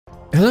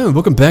Hello and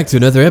welcome back to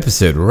another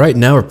episode. Right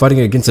now we're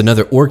fighting against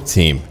another orc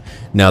team.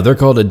 Now they're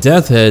called the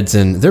Death Heads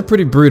and they're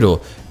pretty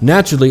brutal.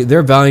 Naturally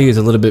their value is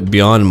a little bit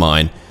beyond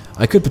mine.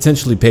 I could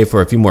potentially pay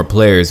for a few more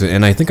players,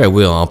 and I think I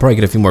will. I'll probably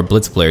get a few more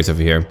blitz players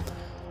over here.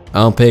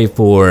 I'll pay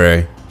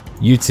for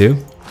you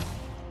two.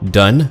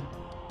 Done.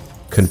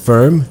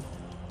 Confirm.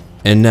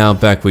 And now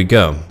back we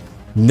go.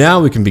 Now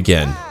we can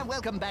begin.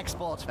 Welcome back,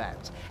 sports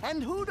fans.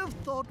 And who'd have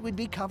thought we'd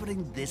be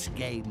covering this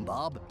game,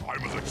 Bob?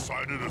 I'm as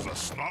excited as a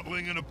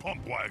snotling in a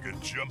pump wagon,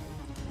 Jim.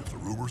 If the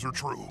rumors are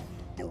true,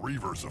 the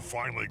Reavers have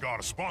finally got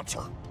a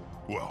sponsor.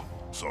 Well,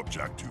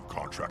 subject to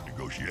contract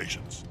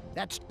negotiations.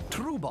 That's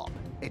true, Bob.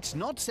 It's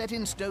not set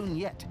in stone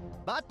yet.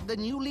 But the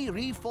newly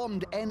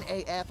reformed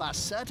NAF are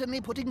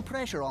certainly putting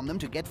pressure on them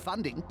to get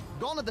funding.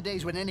 Gone are the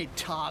days when any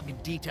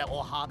Targ, Dieter,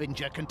 or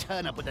Harbinger can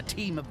turn up with a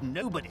team of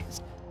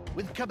nobodies.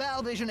 With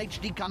Cabal Vision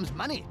HD comes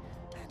money.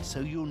 And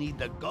so you'll need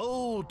the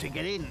gold to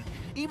get in.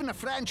 Even a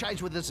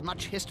franchise with as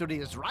much history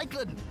as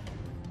Reichland.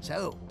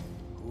 So,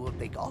 who have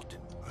they got?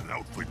 An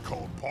outfit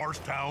called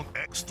Parstown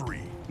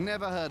X3.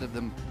 Never heard of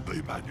them.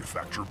 They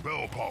manufacture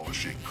bell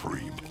polishing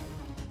cream.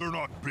 They're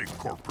not big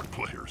corporate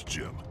players,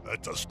 Jim.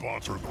 That's a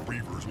sponsor the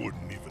Reavers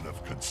wouldn't even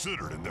have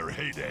considered in their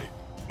heyday.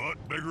 But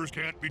beggars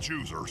can't be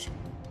choosers.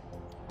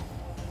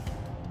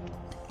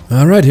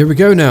 Alright, here we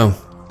go now.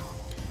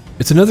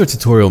 It's another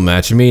tutorial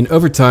match. I mean,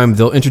 over time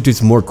they'll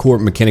introduce more core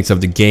mechanics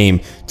of the game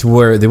to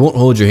where they won't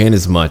hold your hand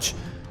as much.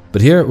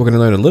 But here, we're going to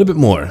learn a little bit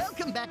more.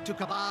 Welcome back to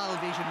Cabal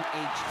Vision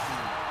HD.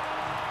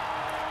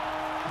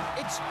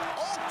 It's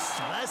orcs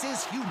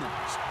versus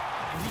humans.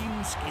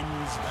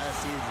 Greenskins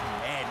versus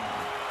men.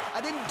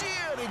 An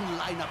endearing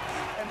lineup,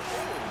 and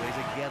always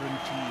a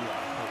guarantee of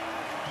hope.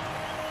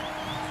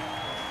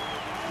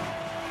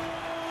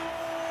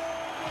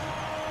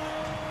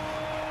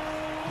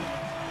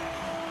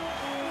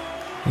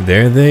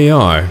 There they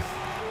are.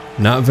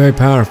 Not very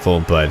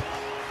powerful, but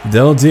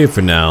they'll do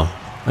for now.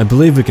 I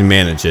believe we can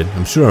manage it.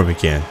 I'm sure we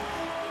can.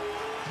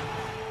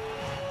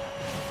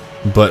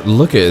 But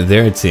look at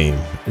their team.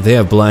 They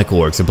have black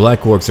orcs. The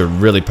black orcs are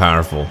really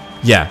powerful.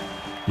 Yeah,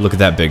 look at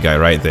that big guy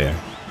right there.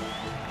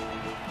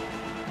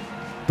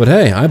 But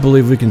hey, I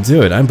believe we can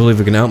do it. I believe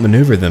we can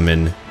outmaneuver them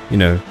and, you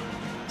know,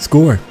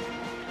 score.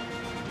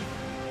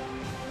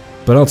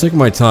 But I'll take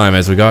my time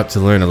as we got to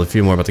learn a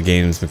few more about the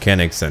game's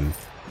mechanics, and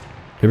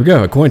here we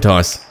go, a coin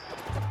toss.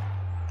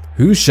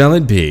 Who shall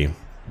it be?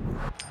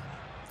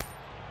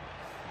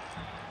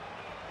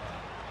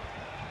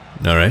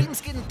 Alright.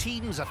 Greenskin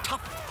teams are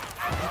tough.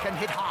 You can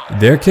hit hard.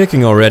 They're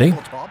kicking already.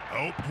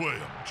 Outplay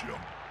them, Jim.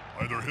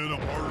 Either hit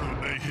them harder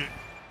than they hit.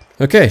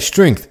 Okay,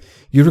 strength.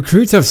 Your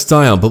recruits have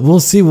style, but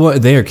we'll see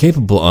what they are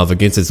capable of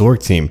against this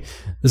orc team.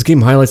 This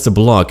game highlights the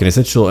block, an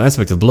essential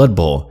aspect of Blood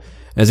Bowl.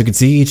 As you can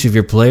see, each of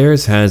your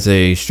players has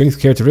a strength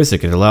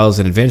characteristic. It allows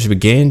an advantage to be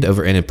gained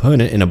over an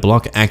opponent in a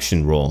block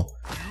action roll.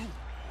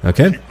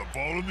 Okay.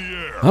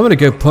 I'm gonna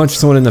go punch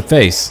someone in the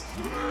face.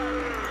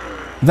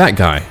 That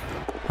guy.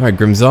 Alright,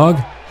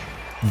 Grimzog.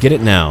 Get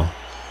it now.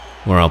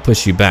 Or I'll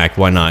push you back,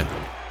 why not?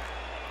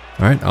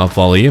 Alright, I'll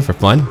follow you for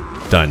fun.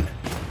 Done.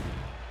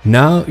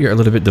 Now you're a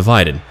little bit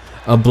divided.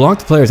 A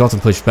blocked player is often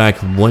pushed back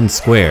one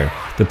square.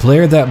 The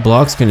player that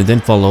blocks can then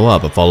follow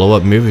up. A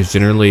follow-up move is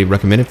generally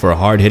recommended for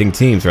hard-hitting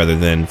teams rather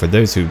than for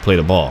those who play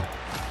the ball.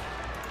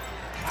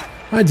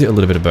 I do a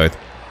little bit of both.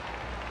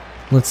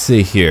 Let's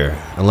see here.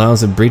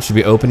 Allows a breach to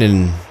be open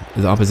in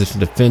the opposition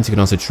defense. You can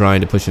also try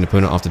to push an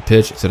opponent off the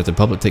pitch so that the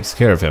public takes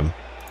care of him.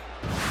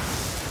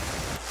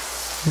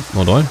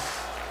 Hold on.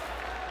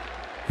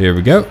 Here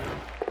we go.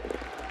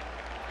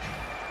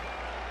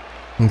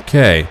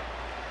 Okay.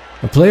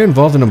 A player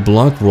involved in a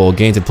block roll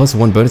gains a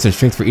 +1 bonus in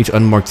strength for each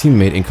unmarked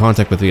teammate in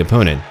contact with the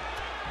opponent.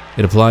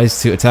 It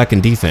applies to attack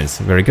and defense.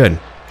 Very good.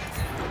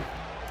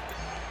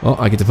 Well,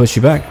 I get to push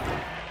you back.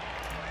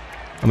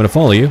 I'm going to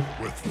follow you.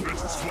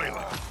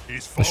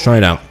 Let's try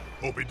it out.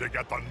 Hoping to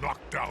get the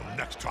knockdown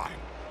next time.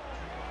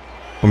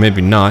 Or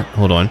maybe not.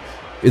 Hold on.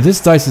 If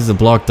this dice is a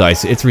block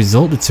dice, its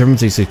result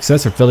determines the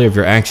success or failure of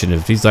your action.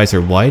 If these dice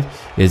are white,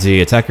 it is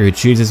the attacker who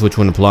chooses which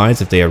one applies.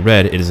 If they are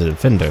red, it is a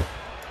defender.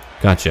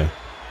 Gotcha.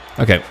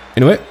 Okay,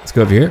 anyway, let's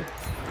go over here.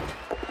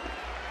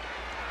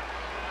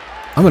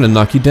 I'm gonna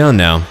knock you down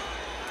now.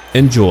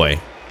 Enjoy.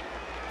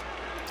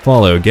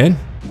 Follow again.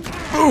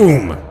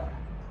 Boom!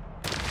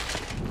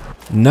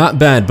 Not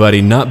bad,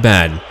 buddy, not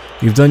bad.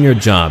 You've done your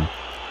job.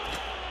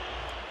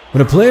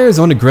 When a player is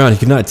on the ground, he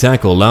cannot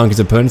tackle, allowing his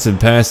opponents to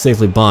pass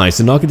safely by.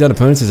 So knocking down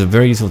opponents is a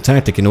very useful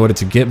tactic in order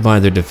to get by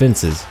their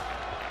defenses.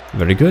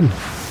 Very good.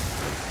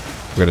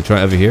 We're gonna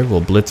try over here. We'll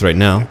blitz right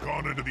now.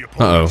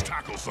 Uh-oh.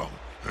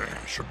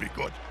 Should be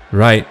good.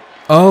 Right.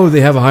 Oh,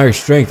 they have a higher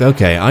strength.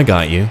 Okay, I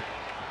got you.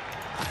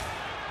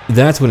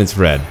 That's when it's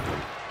red.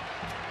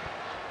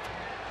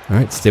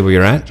 Alright, stay where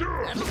you're at.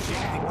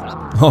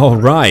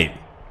 Alright.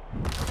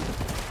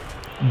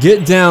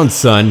 Get down,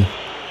 son.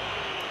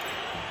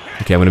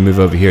 Okay, I'm going to move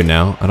over here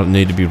now. I don't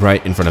need to be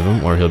right in front of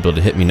him or he'll be able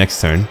to hit me next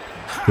turn.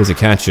 Here's a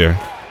catcher.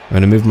 I'm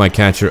going to move my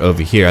catcher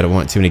over here. I don't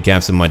want too many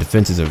gaps in my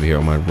defenses over here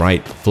on my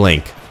right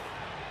flank.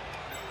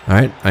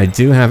 Alright, I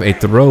do have a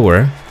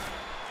thrower.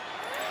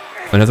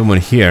 Another one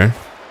here.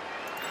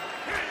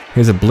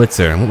 Here's a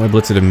blitzer. I want my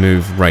blitzer to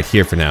move right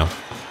here for now.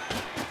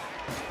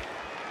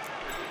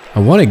 I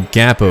want a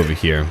gap over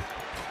here.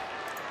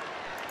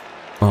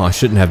 Oh, I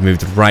shouldn't have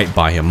moved right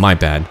by him. My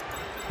bad.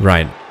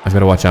 Right. I've got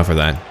to watch out for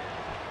that.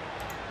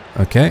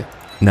 Okay.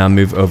 Now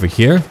move over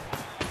here.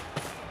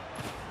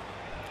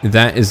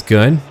 That is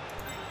good.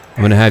 I'm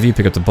going to have you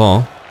pick up the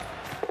ball.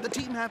 The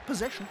team have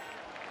possession.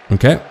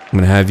 Okay. I'm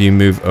going to have you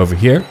move over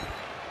here.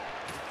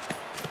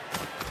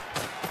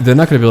 They're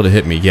not going to be able to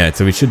hit me yet,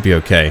 so we should be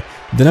okay.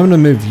 Then I'm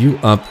going to move you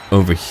up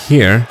over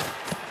here.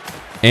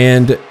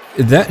 And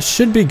that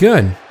should be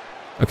good.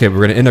 Okay, we're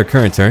going to end our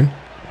current turn.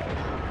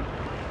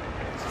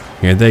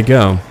 Here they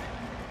go.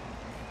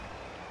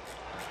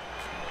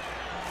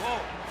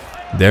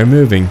 They're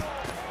moving.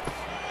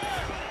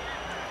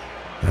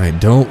 I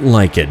don't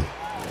like it.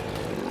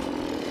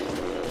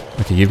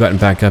 Okay, you've gotten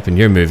back up and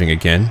you're moving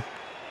again.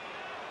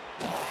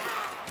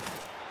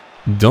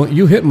 Don't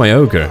you hit my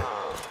ogre.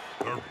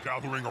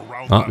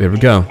 Oh, there we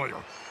go.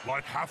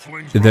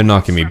 They're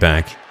knocking me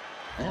back.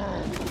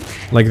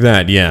 Like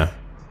that, yeah.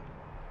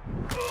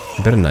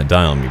 You better not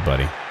die on me,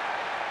 buddy.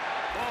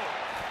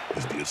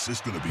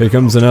 Here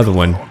comes another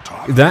one.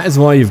 That is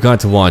why you've got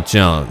to watch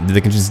out.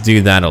 They can just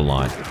do that a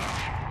lot.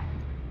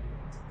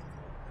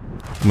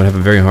 I'm gonna have a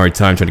very hard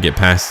time trying to get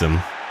past them.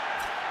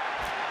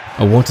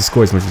 I want to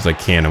score as much as I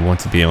can. I want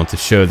to be able to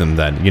show them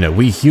that, you know,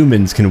 we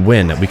humans can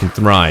win, that we can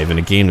thrive in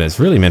a game that's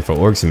really meant for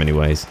orcs in many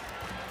ways.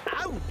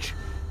 Ouch!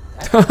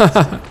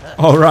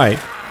 Alright,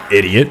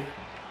 idiot.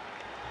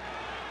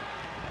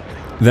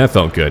 That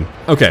felt good.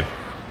 Okay.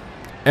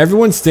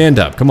 Everyone stand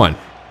up. Come on.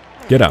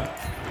 Get up.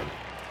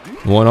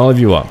 I want all of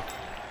you up.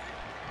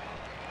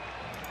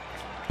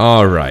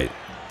 Alright.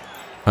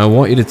 I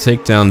want you to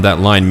take down that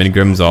lineman,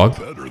 Grimzog.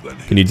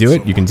 Can you do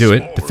it? You can do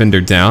it.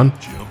 Defender down.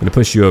 I'm going to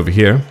push you over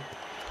here.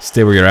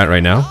 Stay where you're at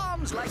right now.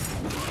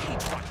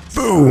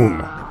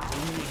 Boom!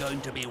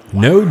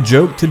 No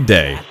joke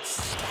today.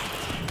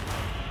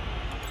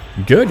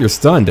 Good, you're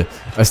stunned.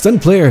 A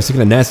stunned player has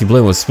taken a nasty blow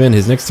and will spend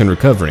his next turn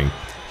recovering.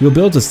 He will be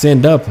able to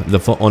stand up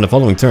on the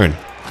following turn.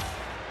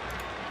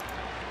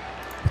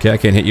 Okay, I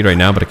can't hit you right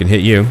now, but I can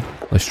hit you.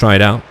 Let's try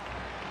it out.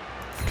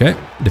 Okay,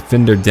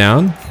 defender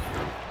down.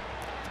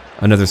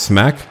 Another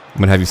smack. I'm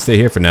going to have you stay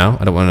here for now.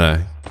 I don't want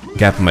to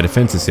gap in my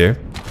defenses here.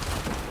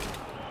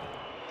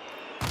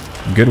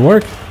 Good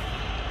work.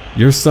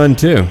 You're stunned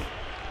too.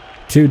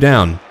 2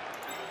 down.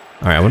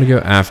 Alright, I want to go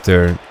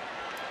after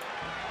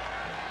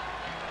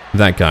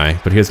that guy,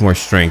 but he has more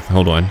strength.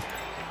 Hold on.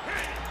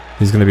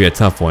 He's going to be a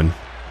tough one.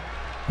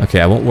 Okay,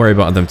 I won't worry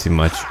about them too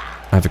much.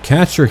 I have a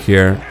catcher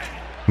here.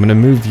 I'm going to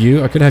move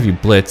you. I could have you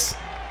blitz.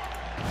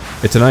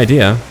 It's an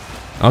idea.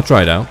 I'll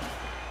try it out.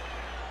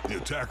 The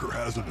attacker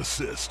has an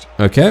assist.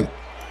 Okay.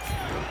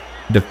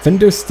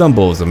 Defender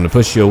stumbles. I'm going to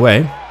push you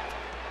away.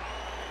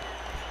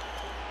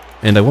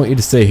 And I want you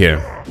to stay here.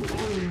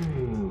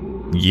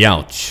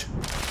 Youch.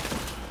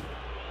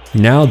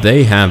 Now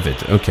they have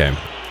it. Okay.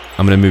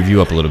 I'm going to move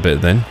you up a little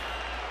bit then.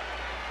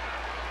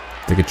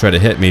 They could try to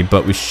hit me,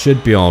 but we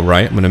should be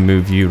alright. I'm going to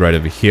move you right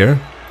over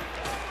here.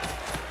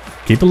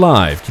 Keep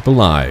alive. Keep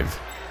alive.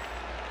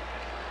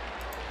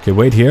 Okay,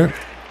 wait here.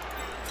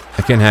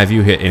 I can't have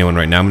you hit anyone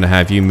right now. I'm going to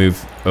have you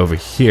move over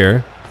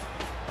here.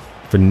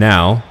 For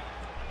now.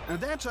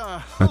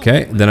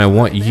 Okay, then I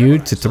want you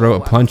to throw a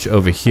punch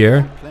over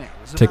here.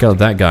 Take out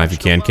that guy if you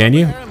can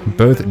you?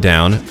 Both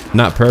down.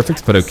 Not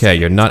perfect, but okay.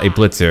 You're not a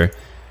blitzer.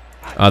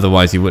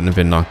 Otherwise, you wouldn't have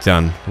been knocked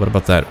down. What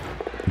about that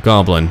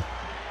goblin?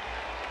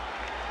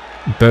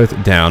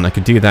 Both down. I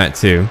could do that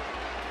too.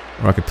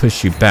 Or I could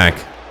push you back.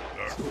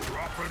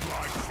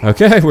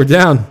 Okay, we're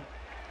down.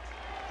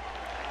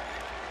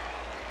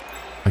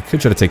 I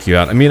could try to take you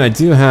out. I mean, I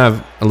do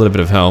have a little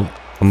bit of help.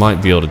 I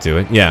might be able to do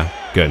it. Yeah,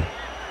 good.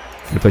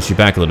 I'm going to push you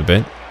back a little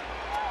bit.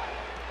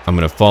 I'm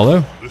going to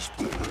follow.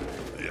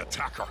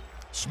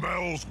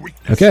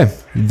 Okay,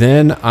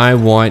 then I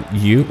want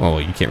you... Oh,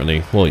 you can't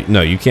really... Well,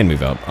 no, you can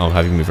move up. I'll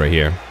have you move right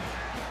here.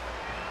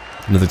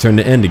 Another turn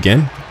to end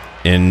again.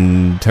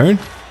 End turn.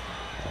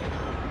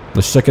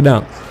 Let's check it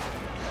out.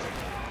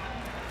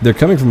 They're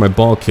coming from my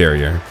ball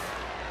carrier.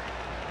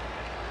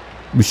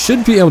 We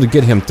should be able to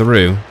get him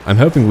through. I'm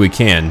hoping we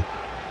can.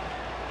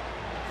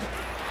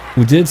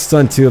 We did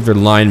stun 2 of their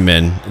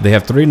linemen. They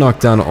have 3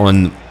 knocked down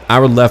on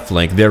our left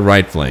flank, their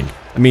right flank.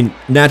 I mean,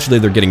 naturally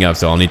they're getting up,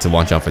 so I'll need to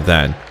watch out for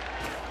that.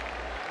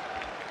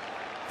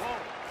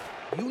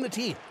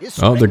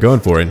 Oh, they're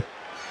going for it.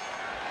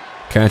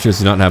 Catchers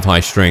do not have high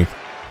strength.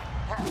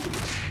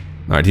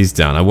 Alright, he's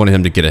down. I wanted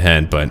him to get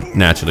ahead, but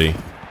naturally,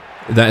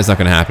 that is not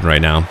going to happen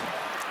right now.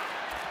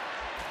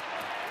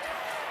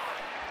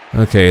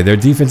 Okay, their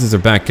defenses are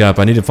back up.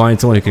 I need to find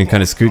someone who can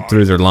kind of scoot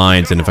through their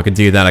lines, and if I could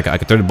do that, I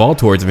could throw the ball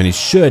towards him, and he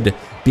should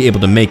be able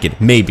to make it.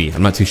 Maybe.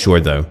 I'm not too sure,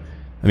 though.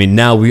 I mean,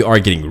 now we are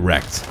getting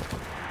wrecked.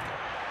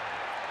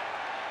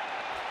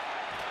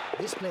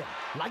 This player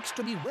likes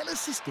to be well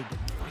assisted.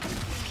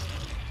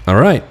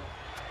 Alright.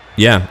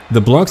 Yeah, the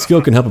block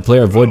skill can help a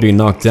player avoid being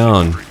knocked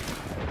down.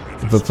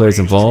 That's If a player is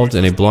involved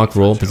in a block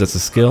roll, possesses a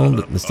skill,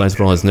 this dice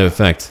roll has no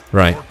effect.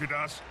 Right.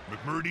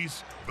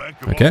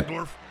 Okay.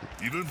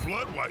 Even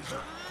Bloodweiser.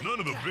 None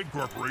of the big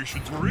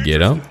corporations were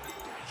Get up.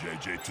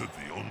 JJ took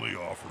the only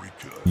offer he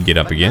could. Get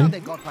up But now again.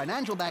 they've got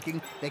financial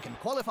backing, they can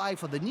qualify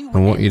for the new I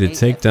want you to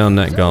take down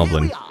that So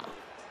goblin. here we are.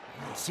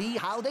 Let's see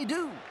how they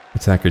do.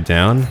 Attacker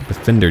down.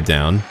 Defender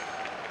down.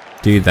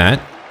 Do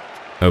that.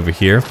 Over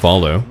here.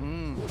 Follow.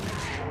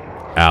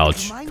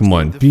 Ouch. Come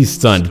on. Be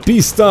stunned.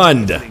 Be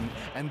stunned.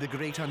 And the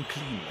great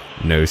unclean.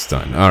 No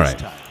stun.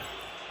 Alright.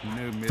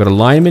 Got a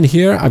lineman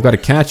here. I've got a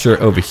catcher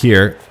over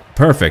here.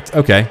 Perfect.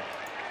 Okay.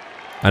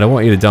 I don't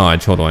want you to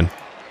dodge. Hold on.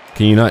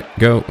 Can you not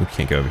go? You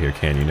can't go over here,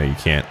 can you? No, you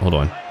can't. Hold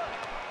on.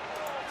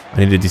 I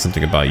need to do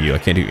something about you. I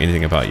can't do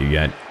anything about you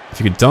yet. If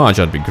you could dodge,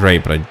 that'd be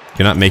great, but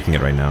you're not making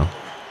it right now.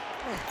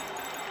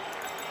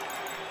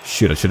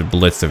 Shoot, I should have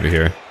blitzed over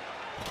here.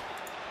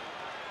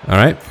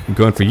 Alright, I'm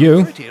going for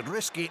you. Pretty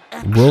risky.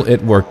 Will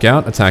it work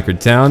out? Attacker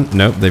down.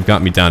 Nope, they've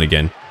got me down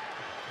again.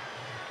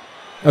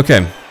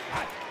 Okay.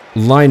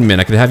 Lineman,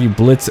 I could have you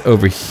blitz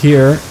over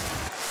here.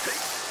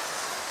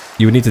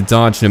 You would need to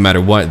dodge no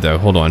matter what, though.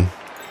 Hold on.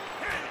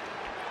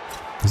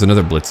 There's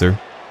another blitzer.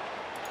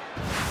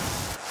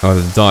 Oh,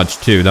 there's a dodge,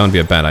 too. That would be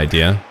a bad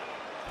idea.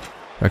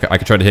 Okay, I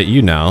could try to hit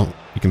you now.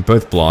 You can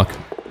both block.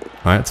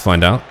 Alright, let's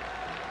find out.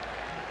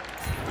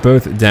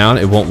 Both down.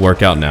 It won't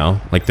work out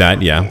now. Like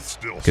that, yeah.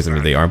 Because, I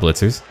mean, they are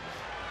blitzers.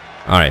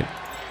 Alright.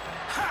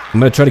 I'm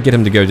going to try to get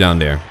him to go down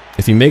there.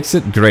 If he makes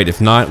it, great.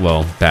 If not,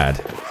 well, bad.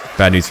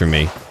 Bad news for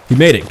me. He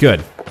made it.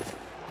 Good.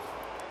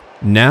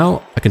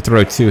 Now, I can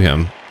throw to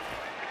him.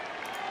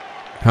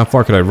 How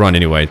far could I run,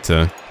 anyway,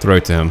 to throw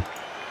to him?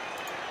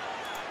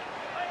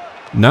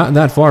 Not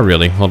that far,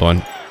 really. Hold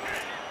on.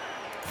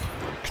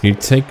 Can you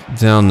take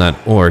down that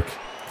orc?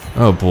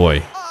 Oh,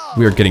 boy.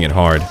 We are getting it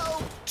hard.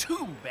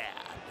 Too bad.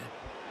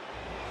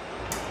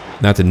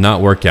 That did not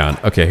work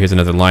out. Okay, here's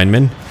another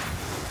lineman.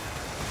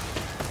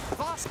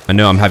 I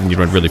know I'm having you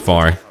run really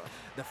far,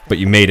 but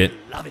you made it.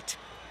 Love it.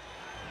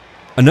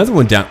 Another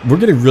one down. We're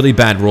getting really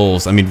bad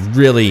rolls. I mean,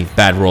 really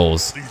bad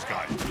rolls. These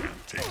guys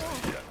can't take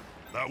it yet.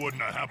 That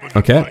wouldn't have happened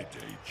Okay. in my day,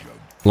 Jim.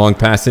 Long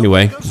pass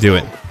anyway. Do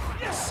it.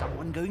 Is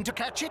someone going to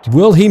catch it?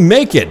 Will he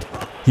make it?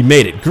 He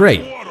made it.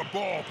 Great. What a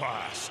ball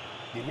pass.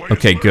 The way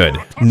Okay, it's good.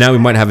 Now we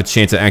might have a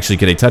chance to actually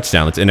get a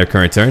touchdown. Let's end our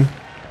current turn.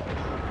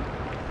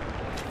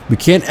 We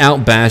can't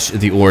outbash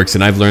the orcs,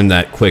 and I've learned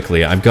that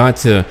quickly. I've got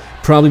to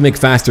probably make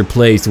faster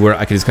plays to where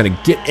I can just kind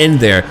of get in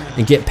there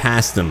and get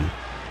past them.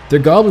 Their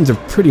goblins are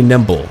pretty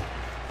nimble.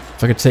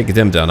 If I could take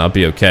them down, I'll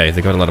be okay.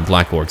 They got a lot of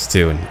black orcs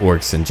too, and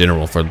orcs in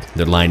general for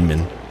their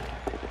linemen.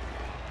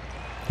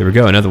 Here we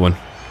go, another one.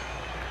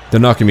 They're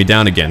knocking me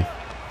down again.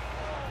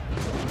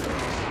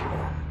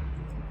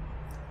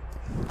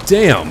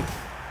 Damn.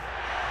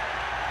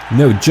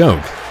 No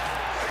joke.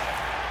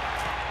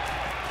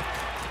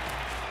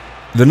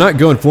 They're not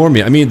going for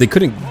me. I mean, they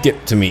couldn't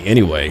get to me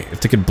anyway. If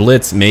they could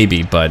blitz,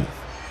 maybe, but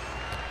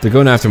they're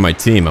going after my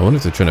team. I wonder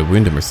if they're trying to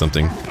wound him or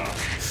something.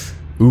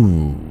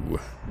 Ooh.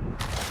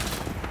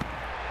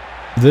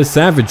 The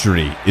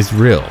savagery is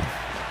real.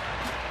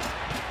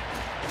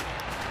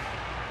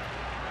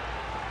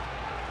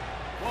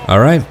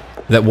 Alright.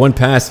 That one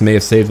pass may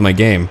have saved my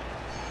game.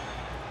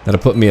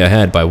 That'll put me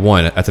ahead by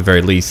one at the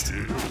very least.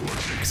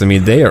 Because, I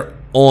mean, they are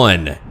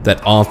on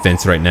that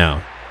offense right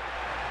now.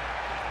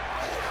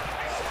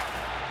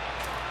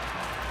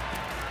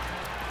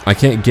 I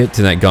can't get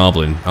to that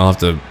goblin. I'll have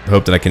to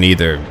hope that I can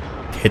either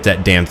hit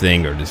that damn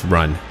thing or just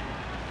run.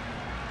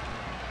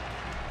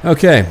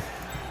 Okay.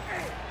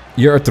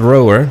 You're a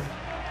thrower.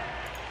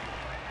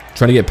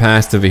 Trying to get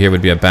past over here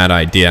would be a bad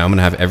idea. I'm going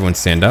to have everyone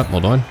stand up.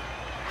 Hold on.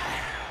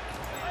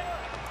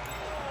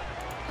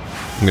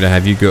 I'm going to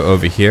have you go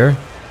over here.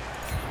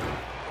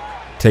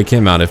 Take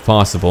him out if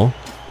possible.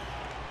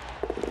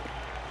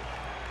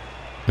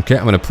 Okay,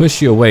 I'm going to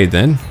push you away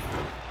then.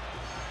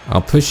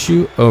 I'll push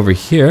you over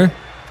here.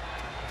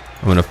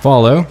 I'm going to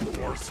follow.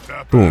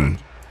 Boom.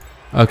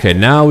 Okay,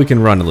 now we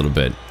can run a little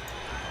bit.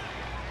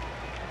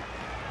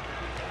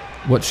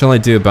 What shall I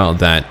do about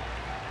that?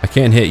 I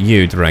can't hit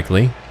you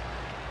directly.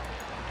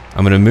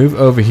 I'm going to move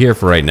over here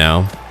for right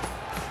now.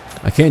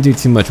 I can't do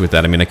too much with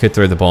that. I mean, I could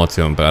throw the ball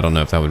to him, but I don't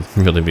know if that would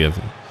really be of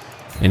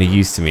any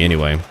use to me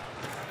anyway.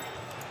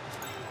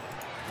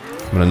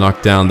 I'm going to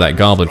knock down that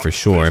goblin for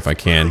sure if I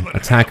can.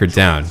 Attacker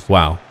down.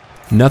 Wow.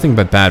 Nothing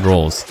but bad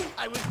rolls.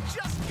 I was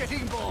just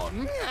getting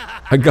born.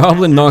 A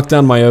goblin knocked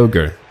down my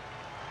ogre.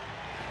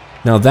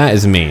 Now that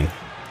is mean.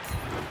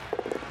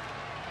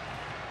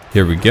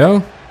 Here we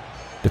go.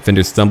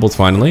 Defender stumbles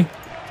finally.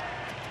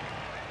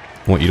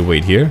 I want you to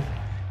wait here.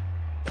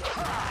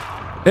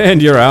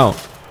 And you're out.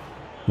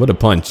 What a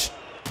punch.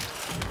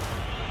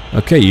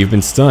 Okay, you've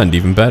been stunned.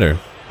 Even better.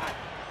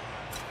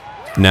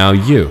 Now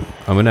you.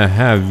 I'm gonna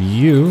have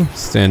you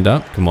stand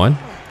up. Come on.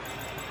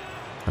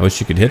 I wish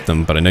you could hit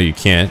them, but I know you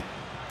can't.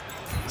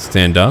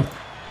 Stand up.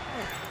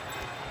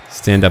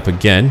 Stand up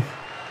again.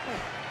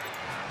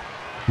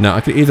 Now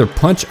I could either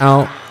punch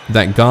out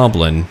that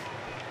goblin,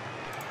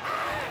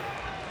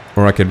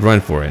 or I could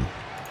run for it.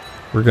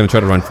 We're gonna try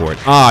to run for it.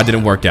 Ah, it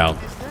didn't work out.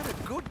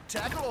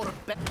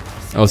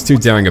 I was too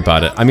daring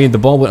about it. I mean, the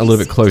ball went a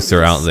little bit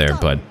closer out there,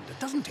 but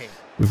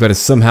we've got to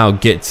somehow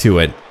get to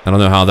it. I don't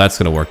know how that's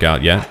gonna work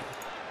out yet.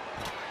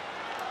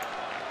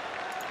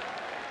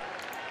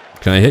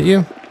 Can I hit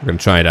you? We're gonna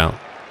try it out.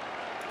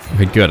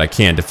 Okay, good. I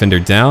can. Defender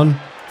down.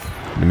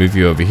 I'm gonna move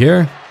you over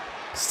here.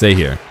 Stay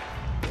here.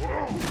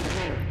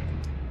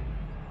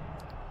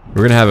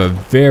 We're gonna have a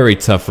very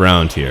tough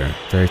round here.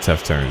 Very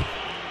tough turn.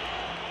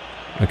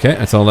 Okay,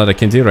 that's all that I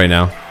can do right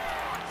now.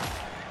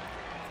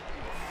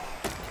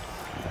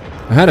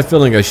 I had a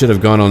feeling I should have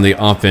gone on the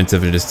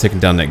offensive and just taken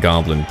down that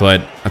goblin,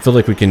 but I feel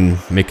like we can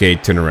make a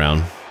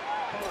turnaround.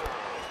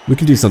 We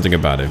can do something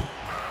about it.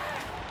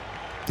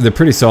 They're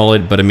pretty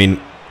solid, but I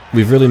mean,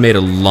 we've really made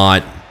a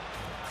lot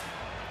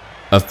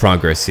of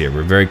progress here.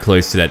 We're very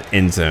close to that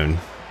end zone.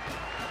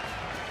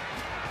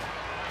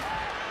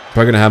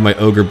 Probably gonna have my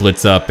ogre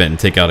blitz up and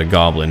take out a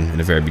goblin in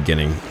the very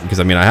beginning, because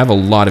I mean I have a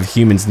lot of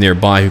humans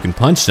nearby who can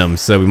punch them,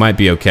 so we might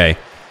be okay.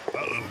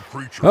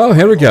 Oh,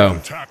 here we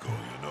go.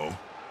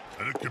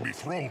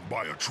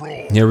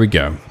 Here we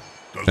go.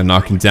 I'm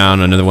knocking down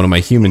another one of my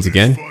humans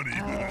again.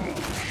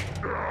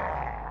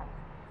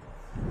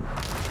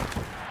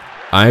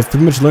 I've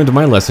pretty much learned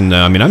my lesson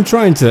now. I mean, I'm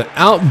trying to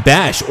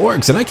outbash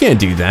orcs, and I can't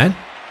do that.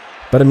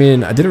 But I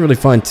mean, I didn't really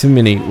find too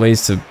many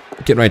ways to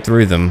get right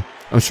through them.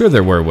 I'm sure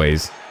there were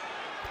ways.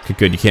 Okay,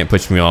 good. You can't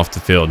push me off the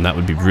field, and that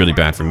would be really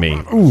bad for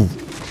me. Ooh.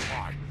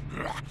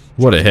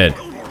 What a hit.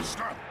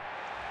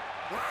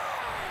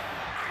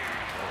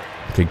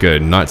 Okay,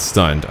 good. Not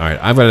stunned. Alright,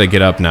 I've got to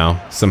get up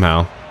now,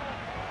 somehow.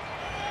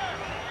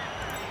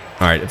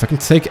 Alright, if I can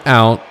take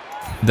out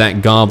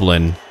that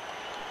goblin,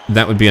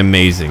 that would be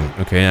amazing.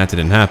 Okay, that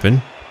didn't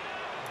happen.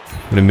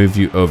 I'm going to move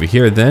you over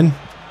here then.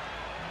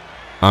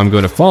 I'm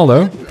going to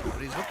follow.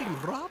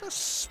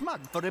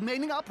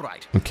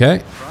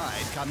 Okay.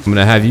 I'm going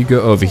to have you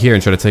go over here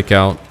and try to take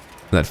out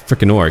that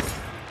frickin' orc.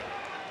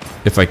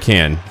 If I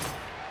can.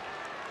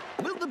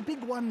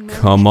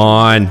 Come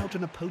on.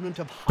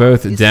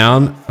 Both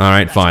down.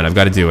 Alright, fine. I've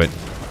got to do it.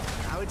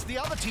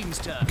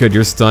 Good,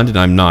 you're stunned and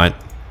I'm not.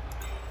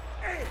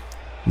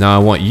 Now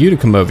I want you to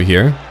come over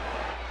here.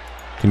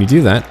 Can you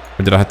do that?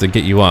 Or did I have to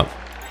get you up?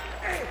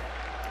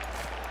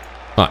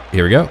 Ah,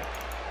 here we go.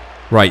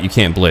 Right, you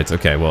can't blitz.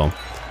 Okay, well,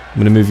 I'm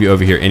going to move you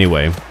over here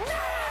anyway.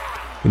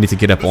 We need to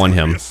get up on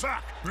him.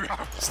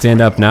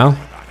 Stand up now.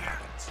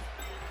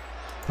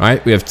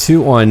 Alright, we have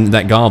 2 on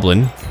that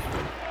goblin.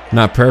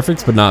 Not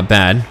perfect, but not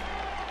bad.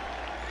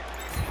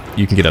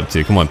 You can get up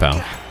too. Come on, pal.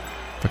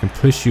 If I can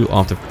push you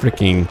off the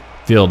freaking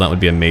field, that would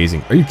be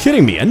amazing. Are you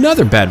kidding me?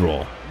 Another bad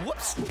roll.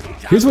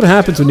 Here's what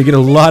happens when you get a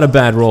lot of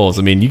bad rolls.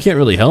 I mean, you can't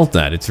really help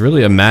that. It's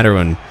really a matter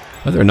on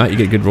whether or not you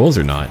get good rolls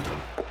or not.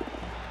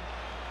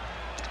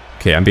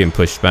 Okay, I'm being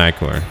pushed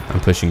back, or I'm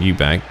pushing you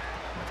back.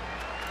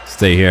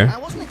 Stay here.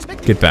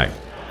 Get back.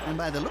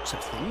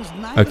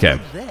 Okay.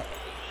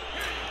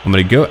 I'm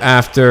gonna go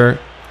after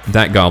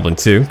that goblin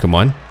too. Come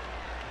on.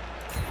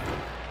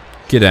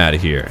 Get out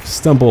of here.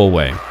 Stumble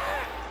away.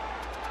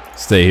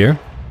 Stay here.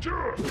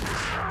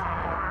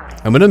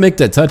 I'm gonna make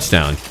that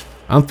touchdown.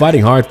 I'm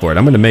fighting hard for it.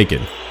 I'm gonna make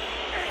it.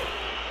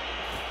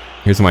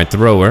 Here's my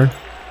thrower.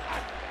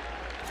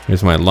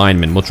 Here's my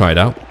lineman. We'll try it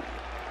out.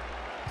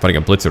 I'm fighting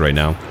a blitzer right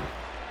now.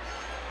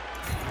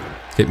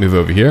 Okay, move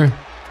over here.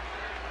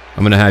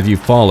 I'm gonna have you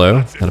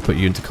follow. Gotta put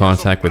you into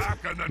contact with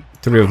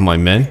 3 of my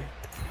men.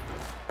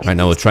 Alright,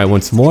 now we'll try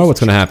once more. What's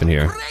gonna happen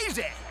here?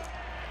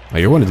 Oh,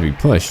 you're wanting to be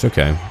pushed.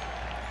 Okay.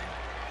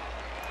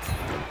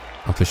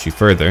 I'll push you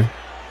further.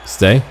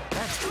 Stay.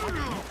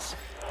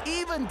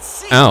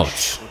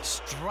 Ouch.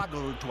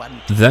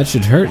 That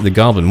should hurt the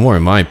goblin more,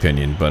 in my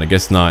opinion, but I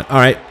guess not.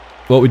 Alright.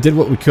 Well, we did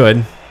what we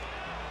could.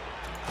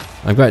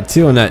 I've got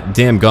 2 on that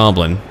damn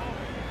goblin.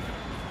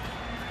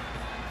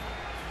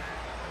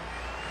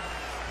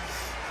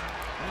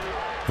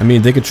 I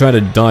mean, they could try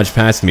to dodge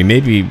past me.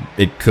 Maybe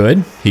it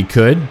could. He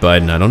could,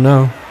 but I don't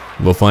know.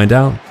 We'll find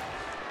out.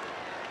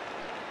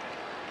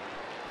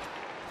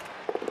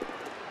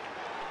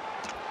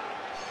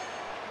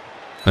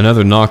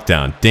 Another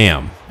knockdown.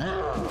 Damn.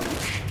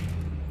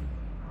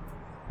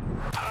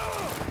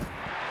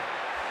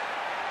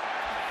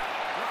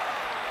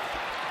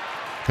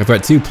 I've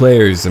got 2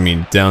 players, I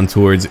mean, down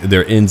towards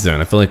their end zone.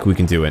 I feel like we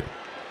can do it.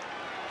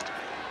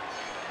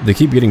 They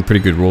keep getting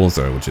pretty good rolls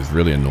though, which is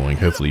really annoying.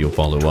 Hopefully you'll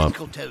follow up.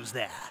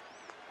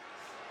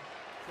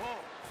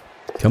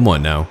 Come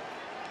on now.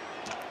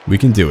 We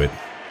can do it.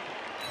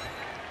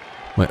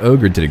 My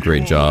ogre did a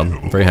great job.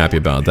 I'm very happy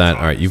about that.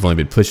 Alright, you've only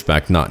been pushed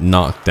back, not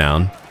knocked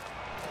down.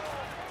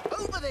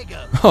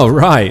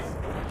 Alright.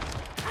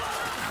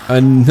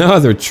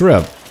 Another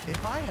trip.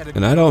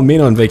 And I don't mean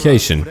on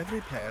vacation.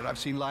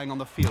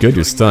 Good,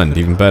 you're stunned.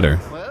 Even better.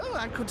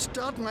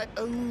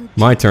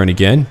 My turn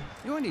again.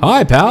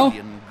 Hi, pal.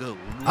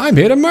 I'm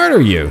here to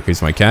murder you.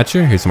 Here's my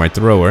catcher. Here's my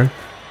thrower.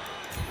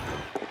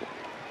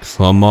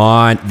 Come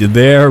on.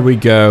 There we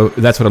go.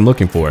 That's what I'm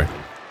looking for.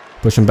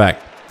 Push him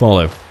back.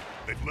 Follow.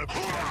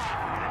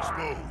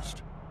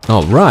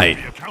 All right.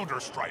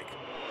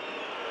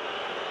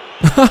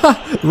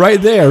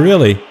 Right there,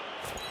 really.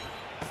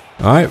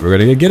 Alright, we're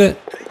gonna get it.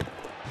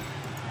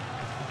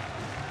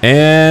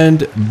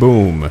 And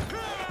boom.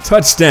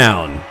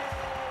 Touchdown.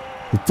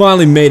 We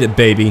finally made it,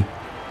 baby.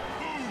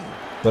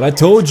 But I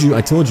told you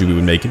we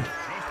would make it.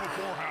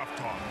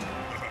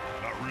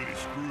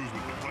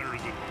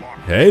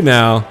 Hey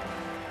now.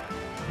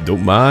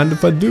 Don't mind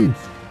if I do.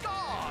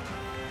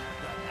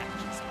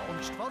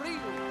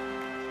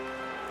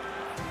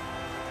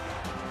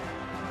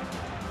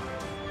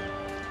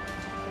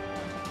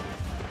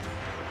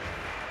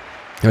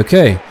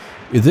 Okay,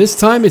 this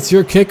time it's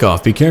your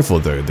kickoff. Be careful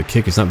though, the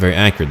kick is not very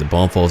accurate. The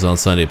ball falls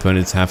outside the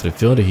opponent's half of the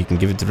field and he can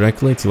give it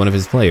directly to one of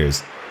his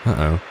players.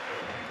 Uh-oh.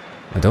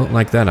 I don't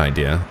like that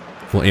idea.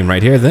 We'll aim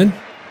right here then.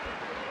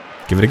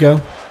 Give it a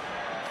go.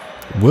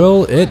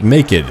 Will it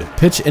make it?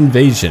 Pitch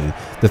invasion.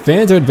 The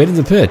fans are invading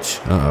the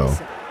pitch.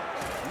 Uh-oh.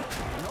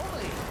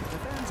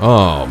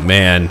 Oh,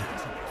 man.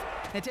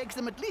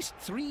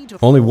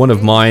 Only one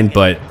of mine,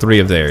 but 3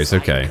 of theirs.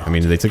 Okay, I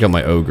mean, they took out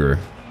my ogre.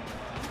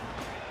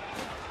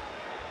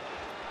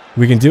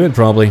 We can do it,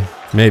 probably.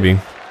 Maybe.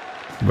 We're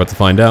about to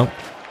find out.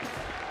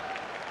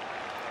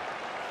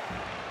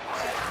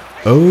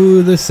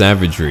 Oh, the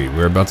savagery.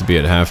 We're about to be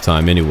at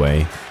halftime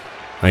anyway.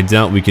 I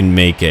doubt we can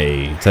make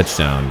a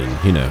touchdown in,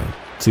 you know,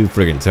 2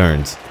 friggin'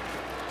 turns.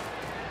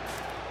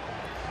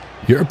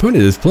 Your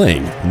opponent is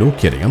playing. No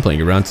kidding. I'm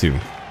playing around 2.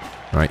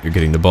 Alright, you're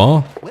getting the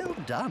ball. Well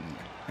done.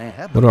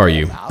 What are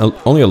you?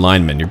 Only a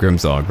lineman. You're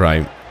Grimzog,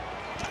 right?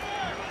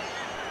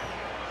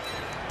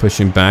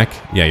 Pushing back.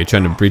 Yeah, you're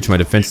trying to breach my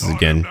defenses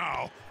again.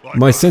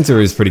 My sensor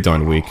is pretty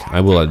darn weak.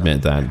 I will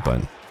admit that,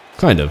 but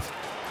kind of.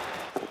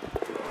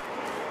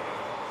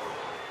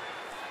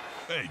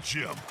 Hey,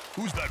 Jim.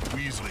 Who's that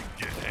weaseling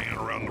kid hanging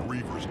around the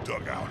Reaver's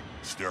dugout,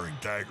 staring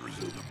daggers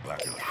in the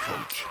back of the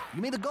coach?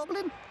 You mean the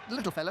goblin? The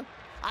little fellow?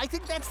 I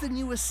think that's the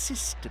new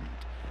assistant.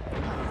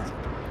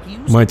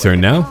 My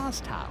turn now?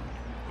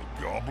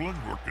 The goblin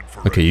working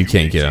for Okay, you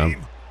can't get out.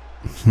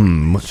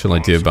 What shall I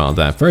do about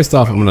that? First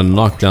off, I'm gonna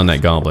knock down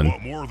that goblin.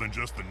 More than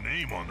just the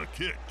name on the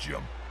kit,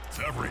 Jim. It's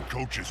every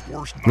coach's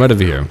worst right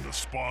over here.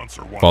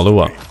 Follow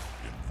up.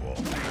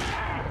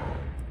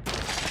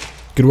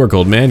 Good work,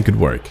 old man. Good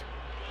work.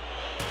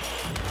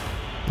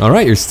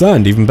 Alright, you're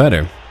stunned. Even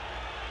better.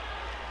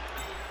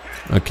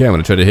 Okay, I'm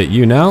gonna try to hit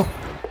you now,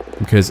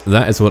 because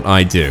that is what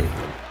I do.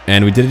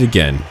 And we did it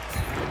again.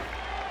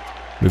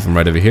 Move him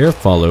right over here.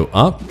 Follow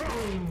up.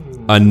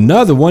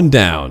 Another one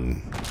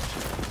down.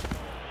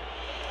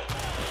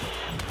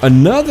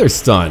 Another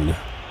stun.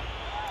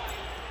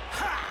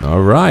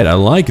 Alright, I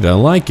like it, I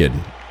like it.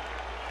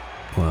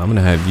 Well, I'm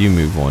gonna have you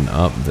move one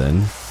up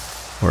then.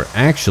 Or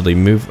actually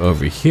move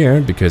over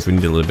here because we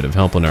need a little bit of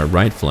help on our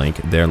right flank,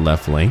 their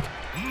left flank.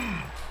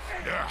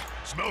 Yeah,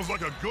 smells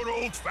like a good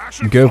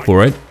old-fashioned Go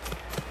for it.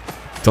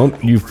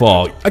 Don't you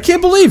fall. I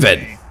can't believe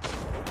it!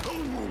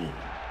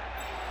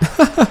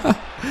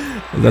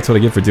 That's what I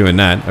get for doing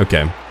that.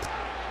 Okay.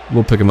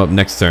 We'll pick him up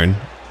next turn.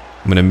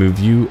 I'm gonna move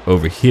you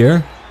over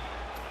here.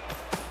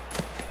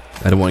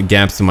 I don't want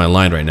gaps in my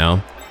line right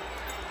now.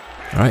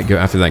 Alright, go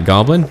after that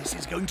goblin. This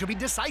is going to be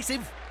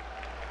decisive.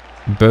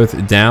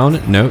 Both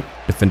down. No.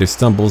 Defender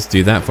stumbles.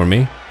 Do that for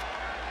me.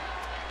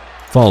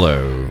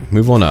 Follow.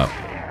 Move on up.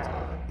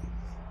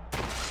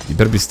 You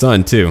better be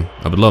stunned too.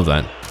 I would love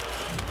that.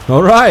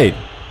 Alright.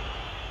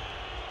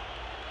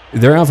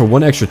 They're out for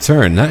 1 extra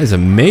turn. That is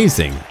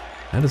amazing.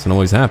 That doesn't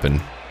always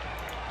happen.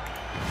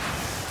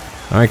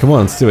 Alright, come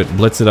on. Let's do it.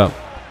 Blitz it up.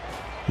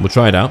 We'll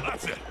try it out.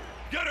 That's it.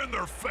 Get in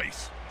their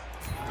face.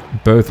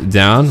 Both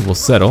down. We'll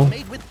settle.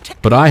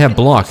 But I have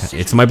block.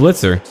 It's my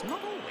blitzer.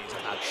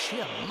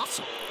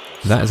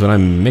 That is when I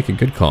make a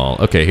good call.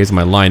 Okay, here's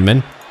my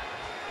lineman.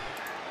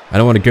 I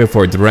don't want to go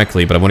for it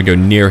directly, but I want to go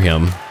near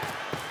him.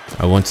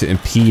 I want to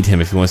impede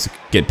him if he wants to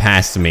get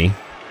past me.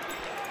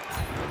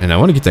 And I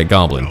want to get that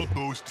goblin.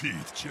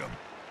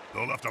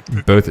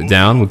 Both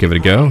down. We'll give it a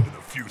go.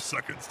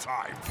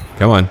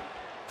 Come on.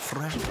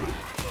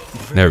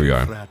 There we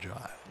are.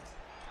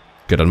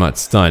 Good, I'm not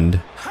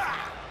stunned.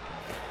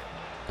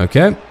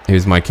 Okay,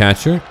 here's my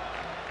catcher.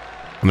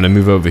 I'm going to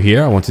move over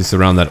here. I want to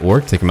surround that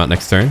orc, take him out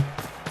next turn.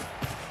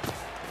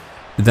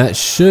 That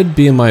should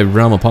be in my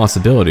realm of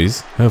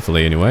possibilities.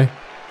 Hopefully, anyway.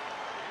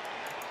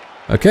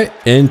 Okay,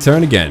 in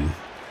turn again.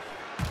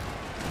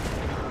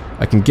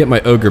 I can get my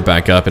ogre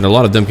back up, and a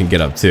lot of them can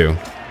get up too.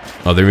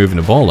 Oh, they're moving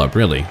the ball up,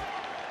 really.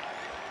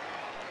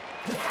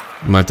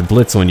 I might have to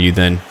blitz on you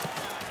then.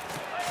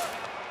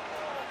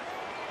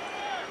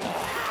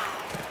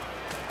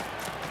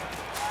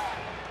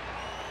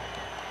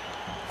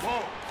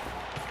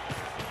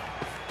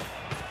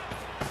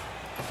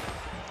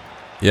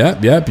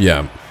 Yep.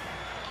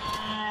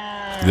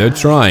 They're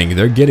trying.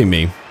 They're getting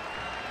me.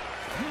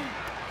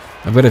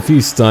 I've got a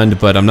few stunned,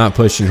 but I'm not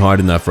pushing hard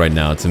enough right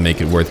now to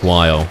make it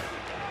worthwhile.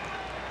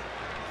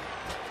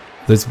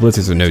 Those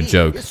blitzers are no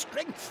joke.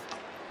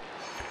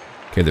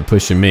 Okay, they're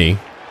pushing me.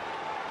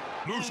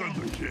 Loosen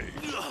the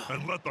cage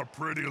and let the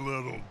pretty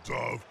little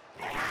dove.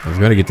 I've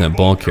got to get that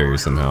ball carrier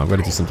somehow. I've got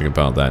to do something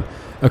about that.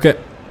 Okay.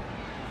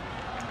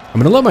 I'm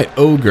gonna let my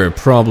ogre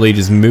probably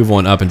just move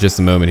on up in just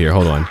a moment here.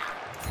 Hold on.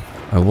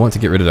 I want to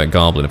get rid of that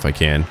goblin if I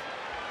can.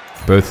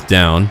 Both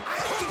down.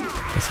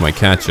 That's my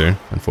catcher,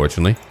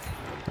 unfortunately.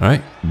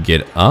 Alright,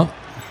 get up.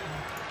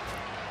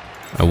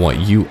 I want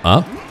you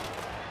up.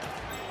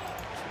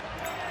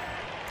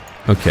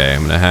 Okay,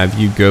 I'm gonna have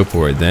you go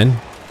for it then.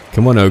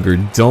 Come on, ogre,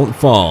 don't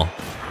fall.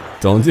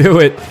 Don't do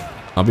it.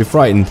 I'll be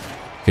frightened.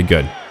 Okay,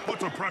 good. Put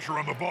the pressure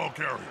on the ball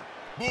carrier.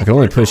 I can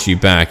only push you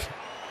back.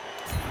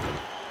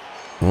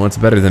 Well, it's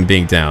better than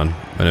being down.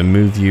 I'm gonna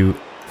move you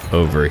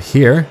over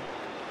here.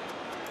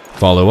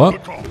 Follow up.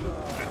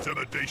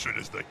 Intimidation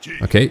is the key.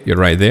 Okay, you're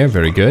right there.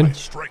 Very good.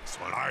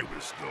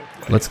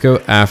 Let's go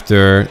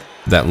after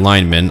that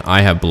lineman.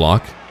 I have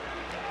block.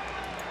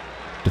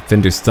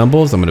 Defender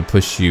stumbles. I'm gonna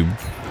push you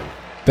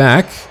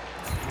back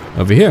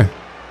over here.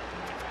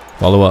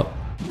 Follow up.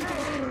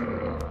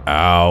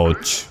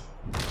 Ouch.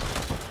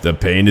 The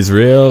pain is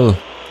real.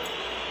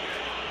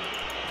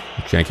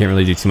 Okay, I can't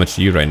really do too much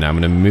to you right now. I'm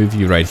gonna move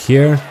you right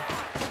here.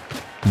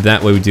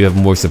 That way we do have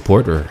more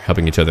support. We're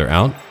helping each other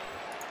out.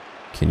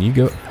 Can you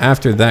go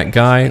after that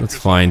guy? Let's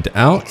find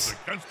out.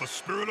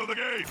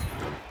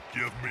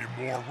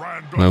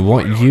 I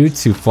want you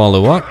to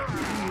follow up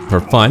for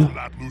fun.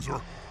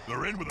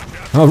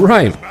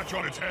 Alright.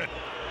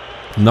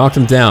 Knocked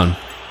him down.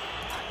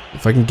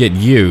 If I can get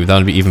you, that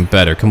would be even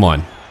better. Come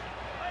on.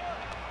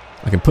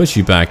 I can push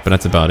you back, but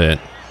that's about it.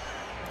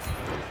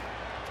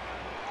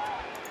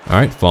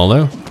 Alright,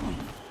 follow.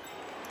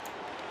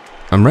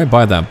 I'm right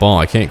by that ball.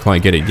 I can't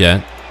quite get it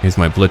yet. Here's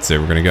my blitzer.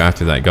 We're going to go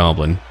after that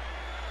goblin.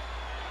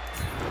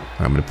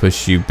 I'm going to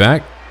push you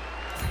back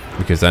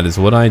because that is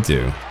what I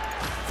do.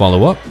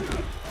 Follow up.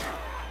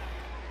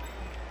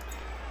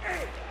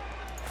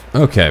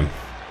 Okay.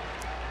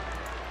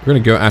 We're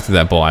going to go after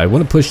that ball. I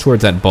want to push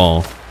towards that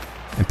ball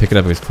and pick it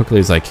up as quickly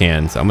as I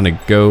can. So I'm going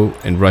to go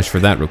and rush for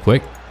that real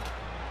quick.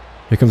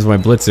 Here comes my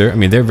blitzer. I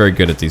mean, they're very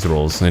good at these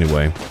rolls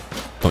anyway.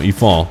 Don't you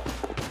fall.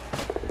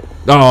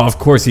 Oh, of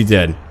course he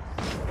did.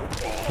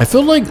 I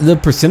feel like the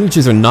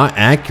percentages are not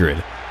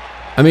accurate.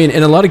 I mean,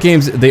 in a lot of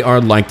games, they are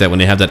like that when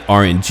they have that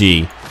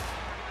RNG.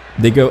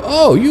 They go,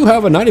 oh, you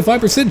have a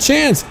 95%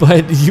 chance,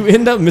 but you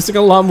end up missing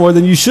a lot more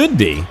than you should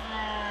be.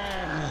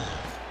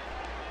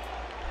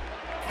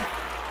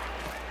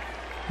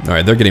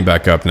 Alright, they're getting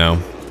back up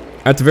now.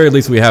 At the very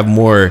least, we have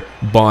more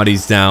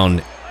bodies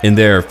down in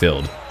their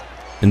field.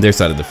 In their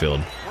side of the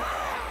field.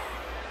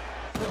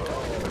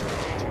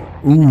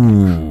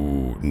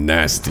 Ooh,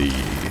 nasty.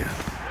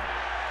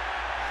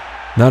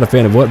 Not a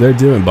fan of what they're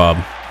doing, Bob.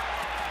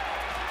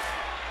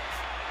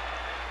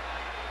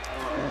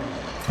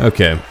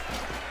 Okay.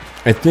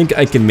 I think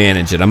I can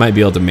manage it. I might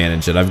be able to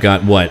manage it. I've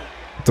got, what,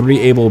 3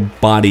 able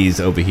bodies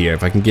over here.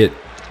 If I can get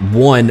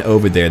 1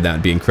 over there, that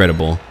would be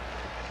incredible.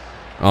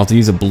 I'll have to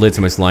use a blitz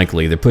most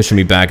likely. They're pushing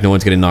me back. No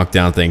one's getting knocked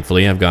down,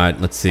 thankfully. I've got,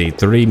 let's see,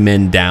 3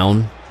 men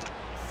down.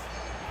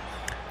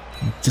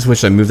 Just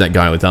wish I moved that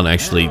guy without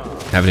actually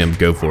having him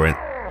go for it.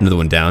 Another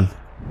one down.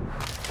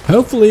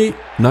 Hopefully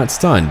not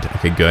stunned.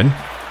 Okay, good.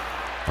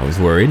 I was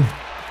worried.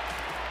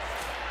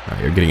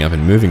 Alright, you're getting up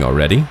and moving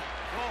already.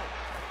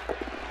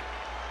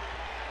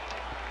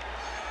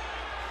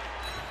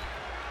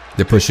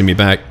 They're pushing me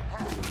back.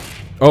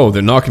 Oh,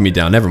 they're knocking me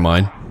down. Never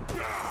mind.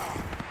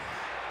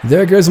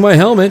 There goes my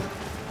helmet.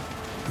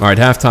 Alright,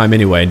 halftime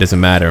anyway. It doesn't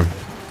matter.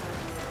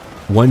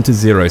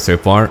 1-0 so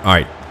far.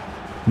 Alright.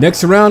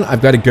 Next round,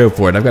 I've got to go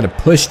for it. I've got to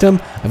push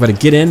them. I've got to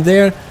get in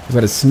there. I've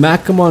got to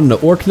smack them on the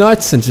orc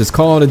nuts and just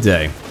call it a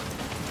day.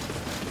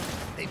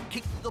 They've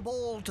kicked the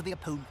ball to the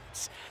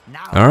opponents.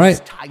 Now Alright.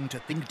 it's time to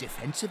think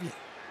defensively.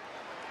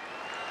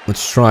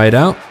 Let's try it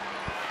out.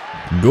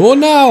 Go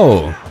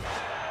now!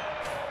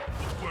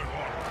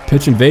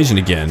 Pitch invasion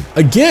again.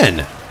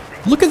 Again!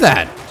 Look at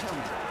that!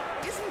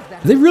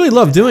 They really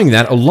love doing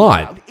that a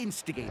lot.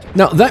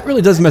 Now, that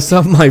really does mess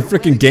up my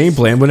freaking game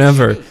plan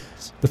whenever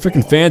the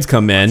freaking fans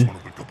come in.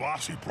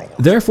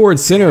 Their forward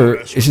center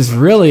is just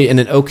really in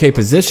an okay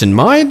position.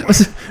 Mine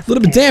was a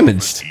little bit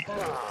damaged.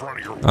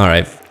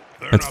 Alright,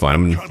 that's fine.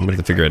 I'm going to have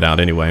to figure it out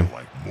anyway.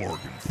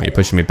 You're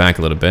pushing me back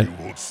a little bit.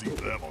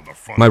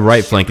 My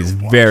right flank is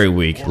very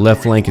weak.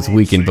 Left flank is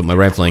weakened, but my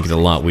right flank is a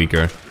lot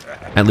weaker.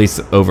 At least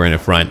over in the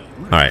front.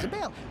 Alright.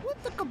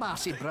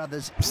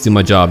 Let's do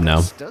my job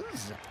now.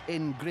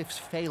 In Griff's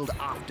failed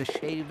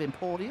aftershave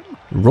emporium.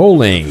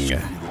 Rolling.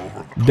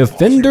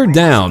 Defender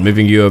down.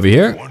 Moving you over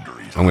here.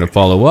 I'm going to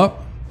follow up.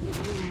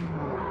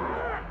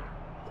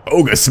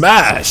 Ogre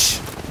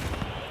smash!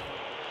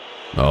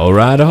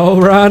 Alright,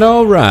 alright,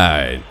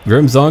 alright.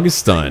 Grimzog is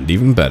stunned.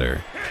 Even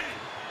better.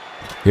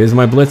 Here's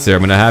my blitzer.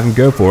 I'm going to have him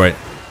go for it.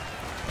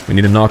 We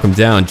need to knock him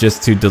down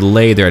just to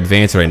delay their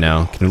advance right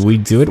now. Can we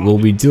do it? Will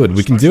we do it?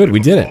 We can do it.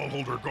 We did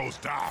it.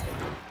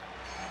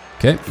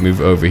 Okay, move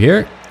over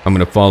here. I'm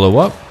going to follow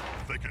up.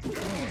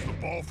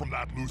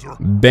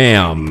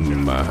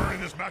 Bam.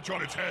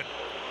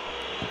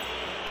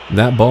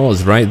 That ball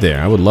is right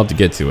there. I would love to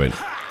get to it.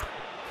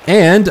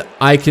 And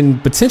I can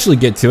potentially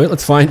get to it.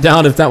 Let's find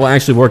out if that will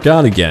actually work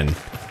out again.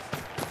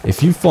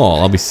 If you fall,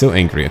 I'll be so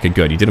angry. Okay,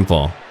 good. You didn't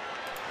fall.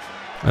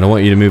 I don't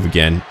want you to move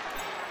again.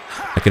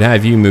 I could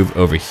have you move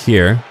over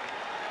here.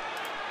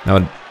 That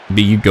would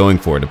be you going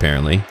for it,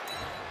 apparently.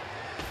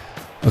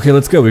 Okay,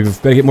 let's go. We've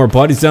got to get more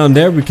bodies down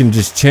there. We can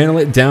just channel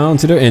it down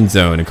to their end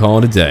zone and call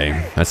it a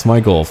day. That's my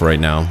goal for right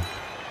now.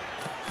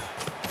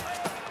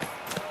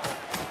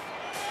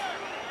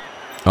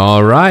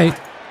 Alright.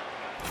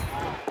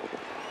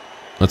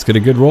 Let's get a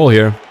good roll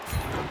here.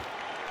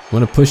 I'm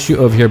going to push you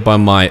over here by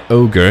my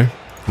ogre.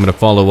 I'm going to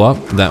follow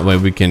up. That way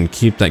we can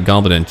keep that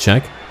goblin in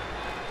check.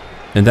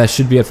 And that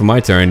should be it for my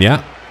turn,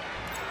 yeah.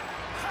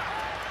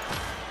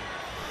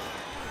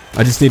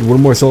 I just need one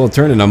more solo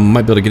turn and I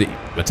might be able to get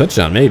a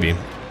touchdown, maybe.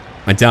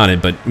 I doubt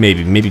it, but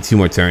maybe 2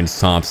 more turns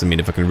tops. I mean,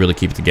 if I can really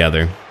keep it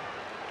together.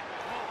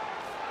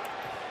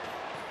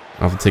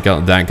 I'll have to take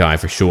out that guy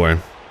for sure.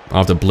 I'll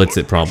have to blitz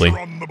it probably.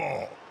 Run the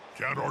ball.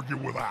 Can't argue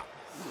with that.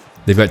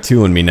 They've got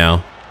 2 on me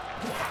now.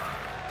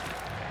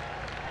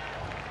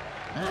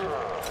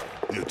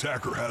 The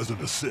attacker has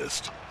an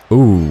assist.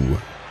 Ooh.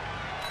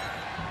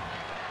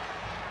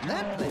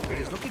 That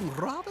player is looking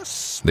rather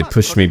They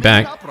pushed me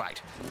back.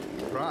 upright.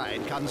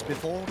 Pride comes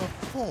before a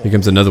fall. Here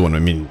comes another one. I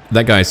mean,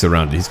 that guy's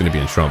surrounded. He's going to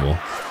be in trouble.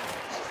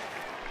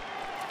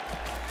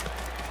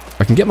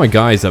 I can get my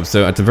guys up,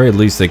 so at the very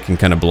least, they can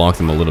kind of block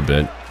them a little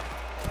bit.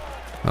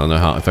 I don't know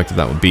how effective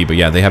that would be, but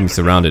yeah, they have me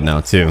surrounded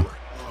now, too.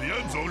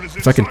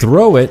 If I can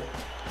throw it,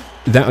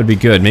 that would be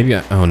good. Maybe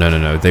I... Oh,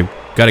 no. They've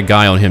got a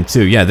guy on him,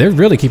 too. Yeah, they're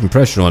really keeping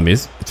pressure on me.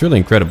 It's really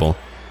incredible.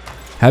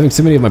 Having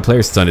so many of my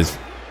players stunned is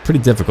pretty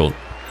difficult.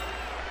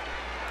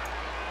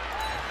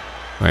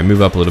 Alright,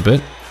 move up a little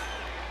bit.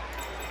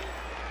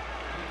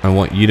 I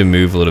want you to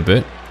move a little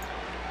bit.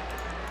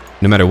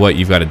 No matter what,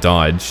 you've got to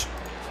dodge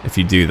if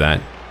you do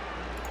that.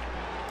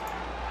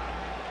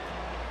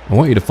 I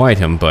want you to fight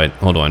him, but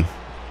hold on.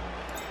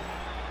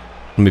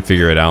 Let me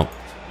figure it out.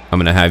 I'm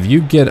going to have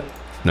you get...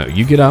 No,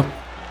 you get up.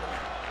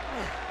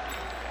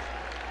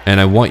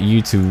 And I want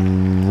you to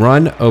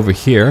run over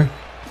here.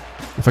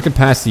 If I could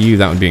pass to you,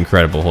 that would be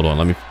incredible. Hold on,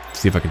 let me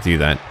see if I can do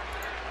that.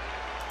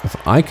 If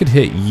I could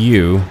hit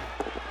you...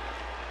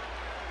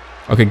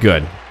 Okay,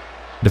 good.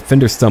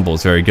 Defender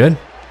stumbles, very good.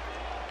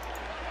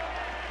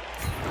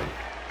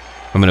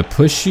 I'm going to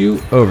push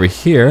you over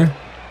here.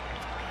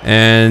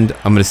 And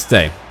I'm going to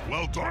stay.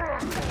 Well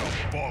done.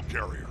 Ball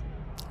carrier.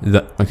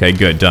 Okay,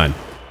 good, done.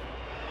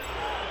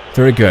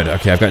 Very good.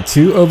 Okay, I've got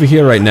 2 over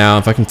here right now.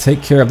 If I can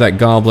take care of that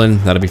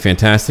goblin, that'll be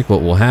fantastic.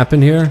 What will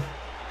happen here?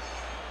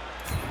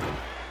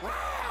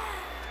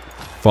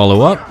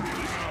 Follow up.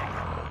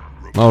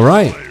 All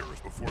right.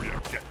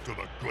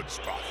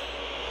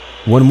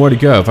 One more to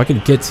go. If I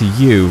could get to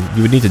you,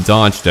 you would need to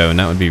dodge though, and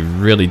that would be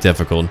really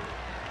difficult.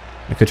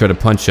 I could try to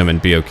punch him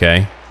and be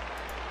okay.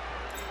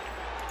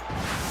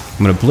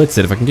 I'm gonna blitz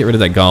it. If I can get rid of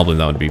that goblin,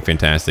 that would be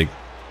fantastic.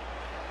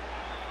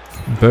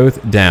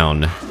 Both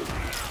down.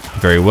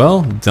 Very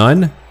well,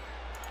 done.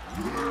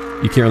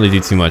 You can't really do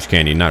too much,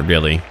 can you? Not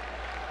really.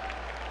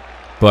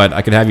 But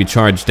I could have you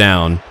charge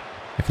down.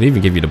 I could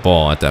even give you the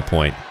ball at that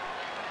point.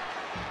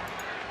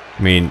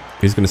 I mean,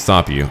 who's gonna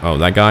stop you? Oh,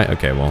 that guy?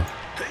 Okay, well.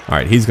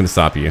 Alright, he's gonna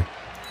stop you.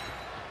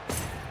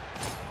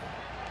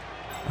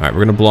 Alright,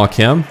 we're gonna block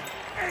him.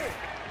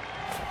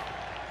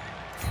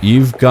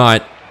 You've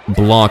got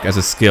block as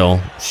a skill.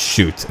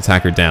 Shoot,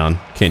 attacker down.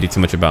 Can't do too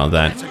much about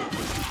that.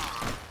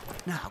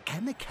 Now,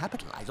 can they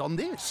capitalize on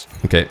this?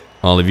 Okay,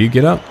 all of you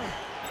get up.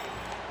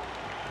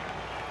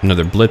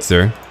 Another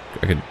blitzer.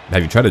 I could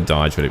have you try to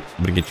dodge, but it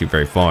wouldn't get you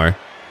very far.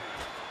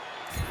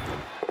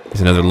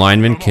 There's another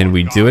lineman. Can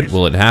we do it?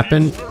 Will it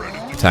happen?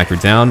 Attacker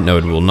down. No,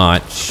 it will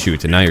not.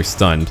 Shoot, and now you're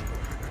stunned.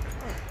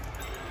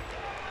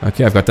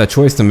 Okay, I've got that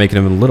choice to make it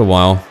in a little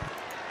while.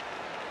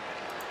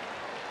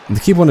 They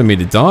keep wanting me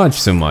to dodge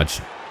so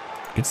much.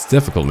 It's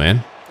difficult,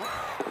 man.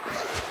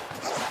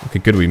 Okay,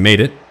 good, we made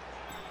it.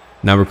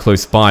 Now we're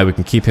close by. We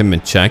can keep him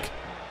in check.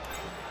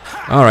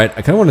 Alright,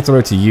 I kind of want to throw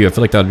it to you. I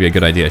feel like that would be a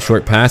good idea.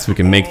 Short pass, we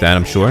can make that,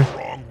 I'm sure.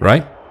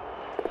 Right?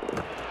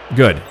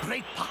 Good.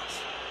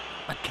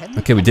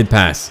 Okay, we did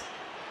pass.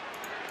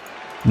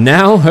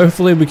 Now,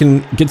 hopefully we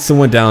can get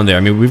someone down there.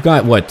 I mean, we've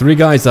got, what, 3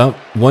 guys up,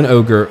 1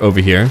 ogre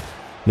over here.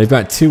 They've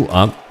got 2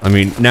 up. I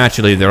mean,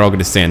 naturally, they're all going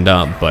to stand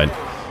up, but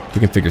we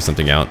can figure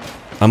something out.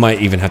 I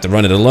might even have to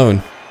run it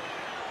alone.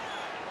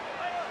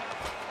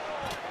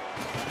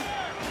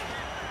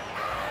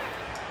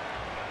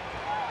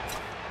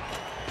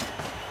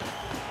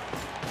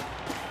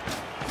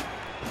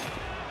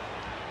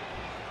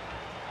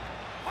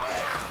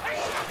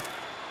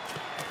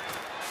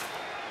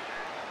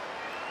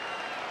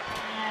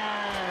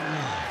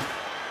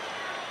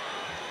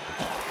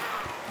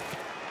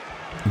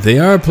 They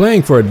are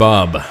playing for it,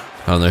 Bob.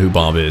 I don't know who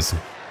Bob is.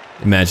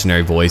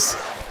 Imaginary voice,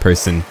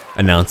 person,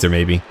 announcer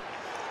maybe.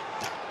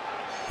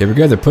 Here we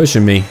go, they're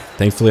pushing me.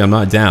 Thankfully I'm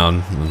not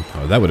down.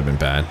 Oh, that would have been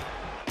bad.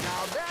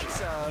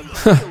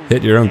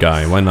 Hit your own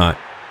guy, why not?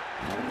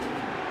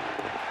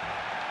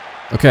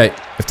 Okay,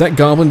 if that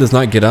goblin does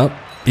not get up,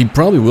 he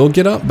probably will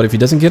get up, but if he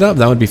doesn't get up,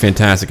 that would be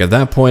fantastic. At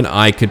that point,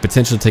 I could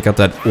potentially take out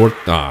that orc.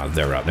 Ah,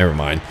 they're up, never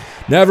mind.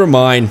 Never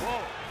mind.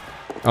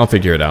 I'll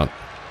figure it out.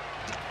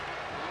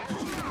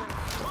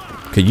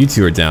 Okay, you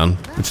two are down,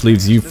 which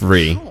leaves you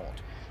free.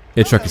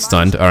 It truck is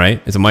stunned.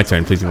 Alright, is it my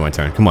turn? Please be my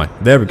turn. Come on.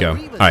 There we go.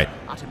 Alright.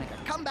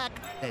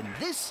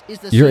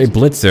 You're a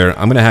blitzer.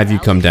 I'm gonna have you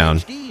come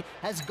down.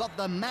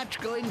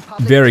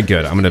 Very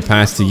good. I'm gonna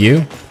pass to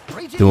you.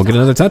 Then we'll get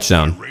another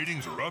touchdown.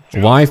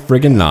 Why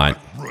friggin' not?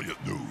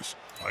 Brilliant news.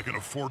 I can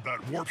afford that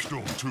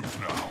warpstone tooth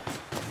now.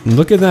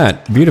 Look at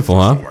that.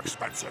 Beautiful, huh? So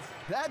expensive.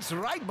 That's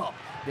right, Bob.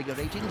 Bigger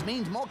ratings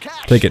means more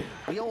cash. Take it.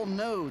 We all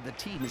know the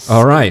team is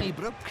all right.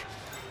 broke.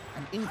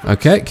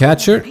 Okay,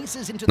 catcher.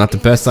 Not the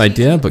best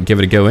idea, but give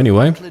it a go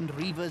anyway.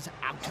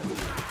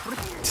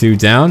 2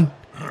 down.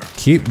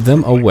 Keep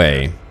them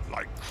away.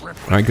 All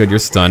right, good. You're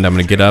stunned. I'm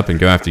gonna get up and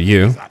go after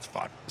you.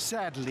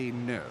 Sadly,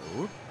 no.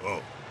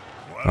 All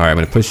right, I'm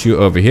gonna push you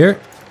over here.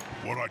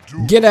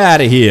 Get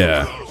out of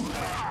here.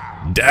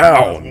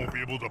 Down.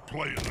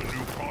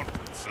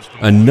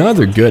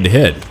 Another good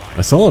hit.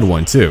 A solid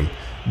one, too.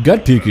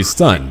 Gut puke is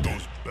stunned.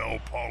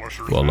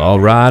 Well,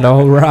 alright,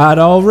 alright,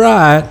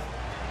 alright.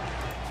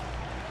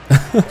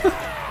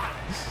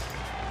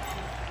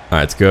 Alright,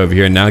 let's go over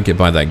here now. Get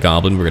by that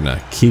goblin. We're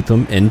gonna keep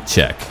him in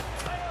check.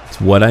 It's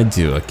what I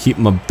do. I keep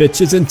my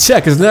bitches in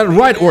check. Isn't that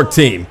right, Orc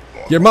team?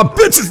 You're my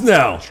bitches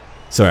now.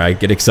 Sorry, I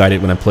get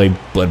excited when I play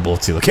Blood Bowl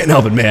 2. I can't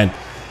help it, man.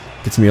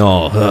 Gets me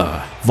all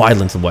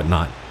violent and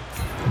whatnot.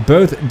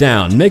 Both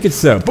down. Make it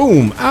so.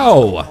 Boom.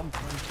 Ow.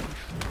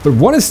 But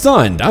one is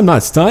stunned. I'm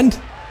not stunned.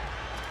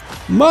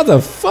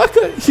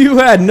 Motherfucker, you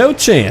had no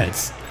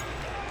chance.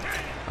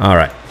 All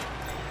right.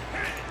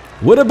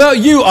 What about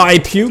you, eye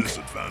puke?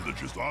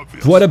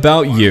 What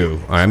about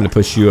you? All right, I'm gonna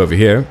push you over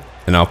here,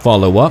 and I'll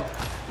follow up.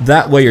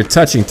 That way you're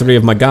touching 3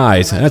 of my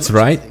guys. That's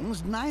right.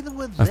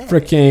 A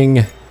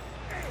freaking,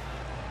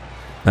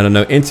 I don't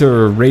know,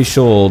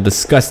 interracial,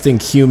 disgusting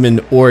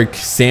human orc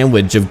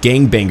sandwich of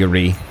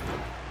gangbangery.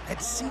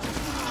 Let's see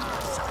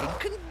what I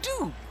can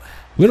do.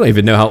 We don't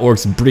even know how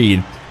orcs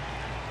breed.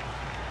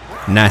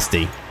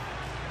 Nasty.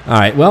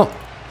 Alright, well,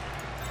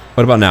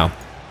 what about now?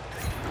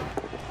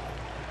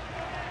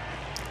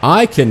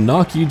 I can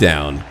knock you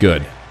down.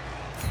 Good.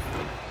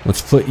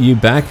 Let's put you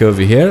back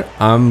over here.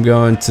 I'm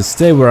going to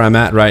stay where I'm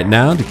at right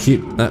now to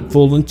keep that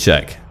fool in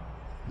check.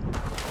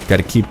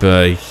 Gotta keep,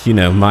 you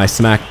know, my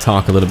smack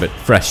talk a little bit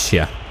fresh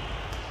here.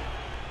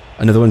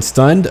 Another one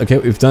stunned. Okay,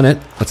 we've done it.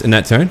 Let's end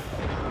that turn.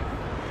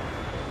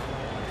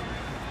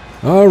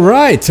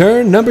 Alright,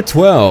 turn number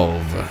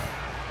 12.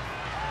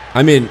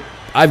 I mean,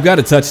 I've got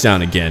a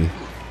touchdown again.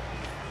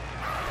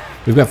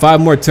 We've got 5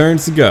 more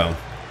turns to go.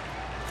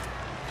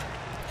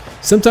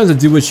 Sometimes I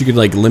do wish you could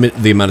like limit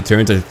the amount of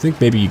turns. I think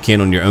maybe you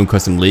can on your own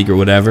custom league or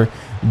whatever.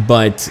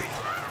 But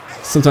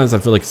sometimes I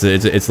feel like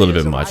it's a little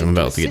bit much. I'm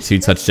about to get 2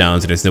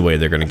 touchdowns and there's no way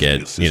they're going to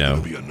get, you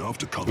know,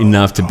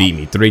 enough to beat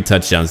me. 3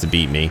 touchdowns to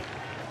beat me.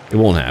 It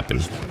won't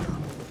happen.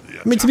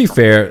 I mean, to be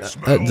fair,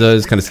 that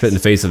does kind of spit in the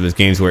face of those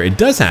games where it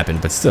does happen,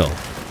 but still.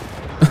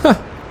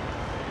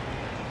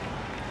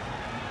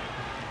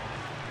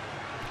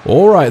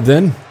 Alright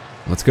then,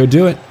 let's go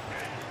do it.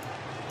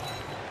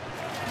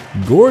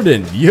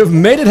 Gordon, you've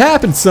made it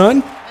happen,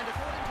 son.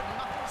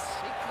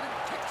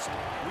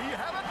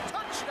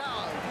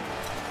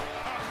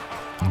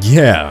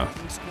 Yeah.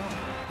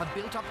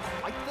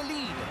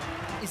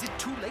 Is it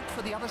too late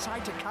for the other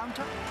side to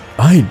counter?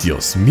 Ay,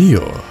 Dios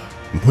mío.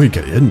 Muy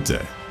caliente.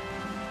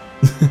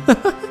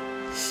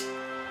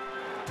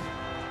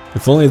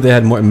 If only they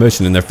had more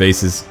emotion in their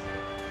faces.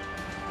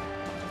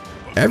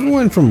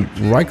 Everyone from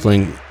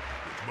Reichling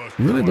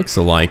really looks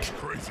alike.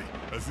 Crazy,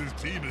 as his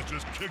team has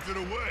just kicked it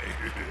away.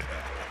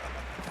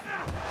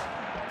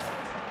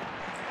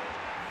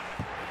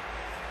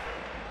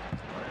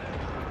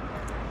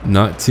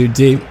 Not too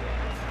deep.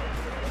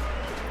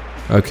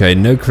 Okay,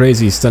 no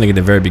crazy stunning at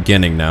the very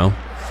beginning now.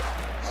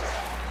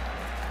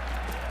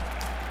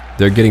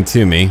 They're getting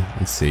to me.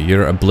 Let's see,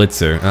 you're a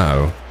blitzer.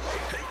 Uh-oh.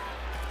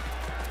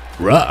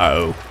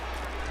 Uh-oh.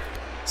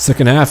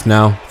 Second half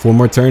now. 4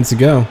 more turns to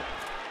go.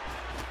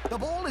 The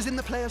ball is in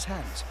the player's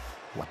hands.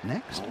 What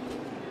next?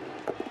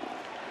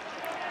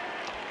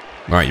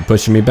 Alright, you're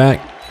pushing me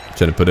back.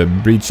 Trying to put a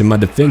breach in my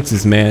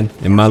defenses, man.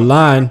 In my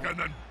line. And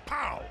then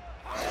pow.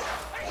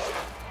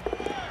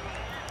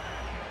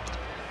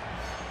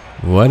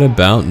 What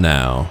about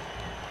now?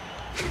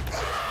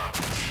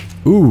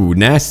 Ooh,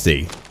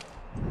 nasty.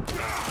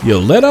 You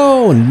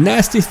little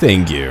nasty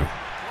thing, you.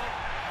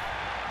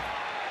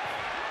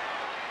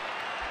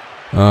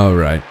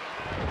 Alright.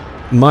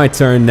 My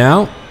turn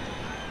now.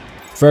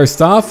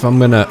 First off, I'm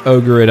gonna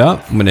ogre it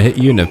up. I'm gonna hit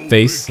you in the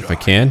face if I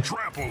can.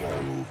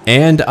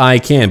 And I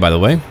can, by the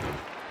way.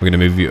 We're gonna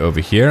move you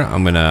over here.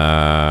 I'm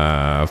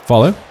gonna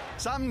follow.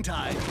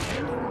 Sometimes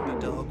the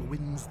dog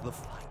wins the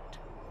fight.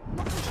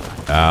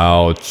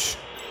 Ouch.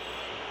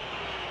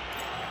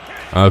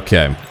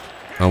 Okay.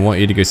 I want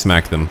you to go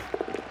smack them.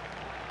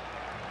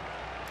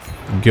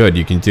 Good,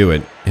 you can do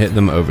it. Hit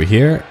them over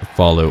here.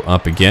 Follow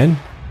up again.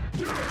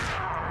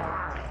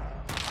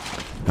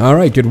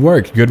 Alright, good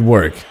work, good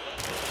work.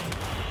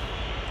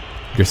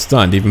 You're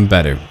stunned, even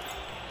better.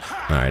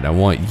 Alright, I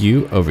want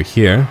you over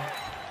here.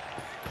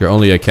 You're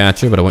only a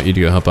catcher, but I want you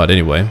to go help out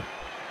anyway.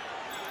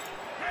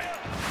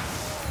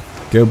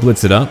 Go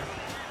blitz it up.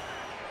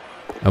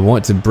 I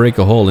want to break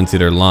a hole into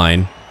their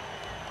line.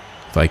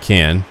 If I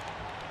can.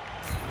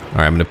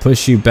 Alright, I'm going to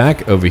push you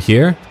back over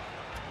here.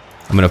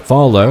 I'm going to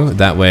follow.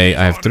 That way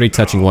I have 3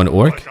 touching 1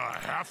 orc.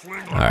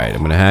 Alright, I'm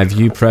going to have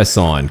you press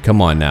on.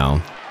 Come on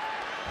now.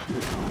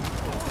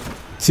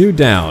 2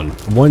 down.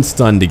 1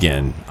 stunned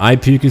again.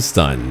 Puke is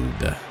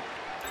stunned.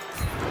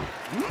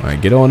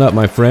 Alright, get on up,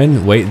 my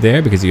friend. Wait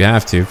there because you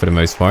have to for the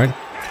most part.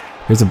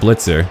 Here's a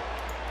blitzer.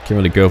 Can't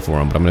really go for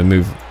him, but I'm going to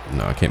move.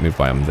 No, I can't move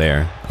by him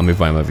there. I'll move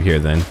by him over here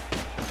then.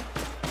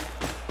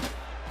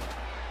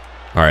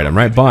 Alright, I'm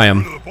right by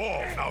him.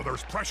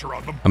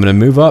 I'm gonna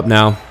move up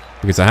now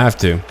because I have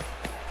to.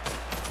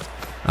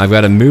 I've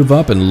got to move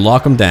up and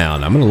lock him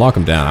down. I'm gonna lock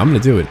him down. I'm gonna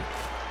do it.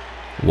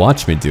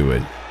 Watch me do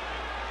it.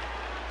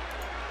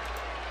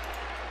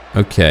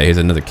 Okay, here's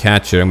another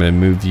catcher. I'm gonna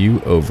move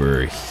you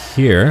over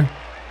here.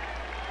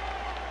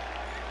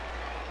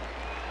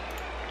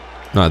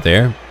 Not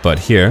there, but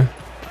here.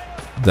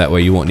 That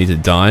way you won't need to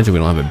dodge and we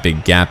don't have a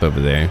big gap over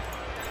there.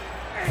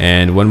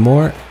 And one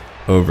more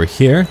over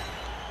here.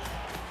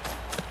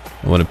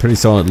 I want a pretty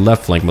solid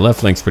left flank. My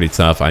left flank's pretty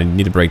tough. I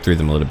need to break through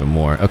them a little bit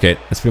more. Okay,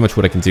 that's pretty much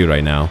what I can do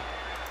right now.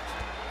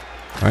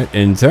 Alright,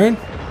 in turn.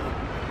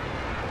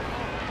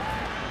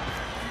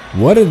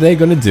 What are they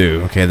gonna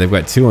do? Okay, they've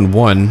got 2 on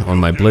 1 on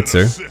my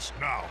blitzer.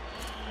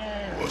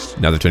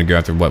 Now they're trying to go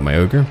after what, my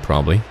ogre?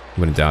 Probably.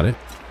 Wouldn't doubt it.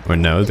 Or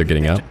no, they're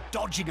getting up.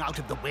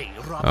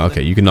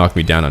 Okay, you can knock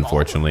me down,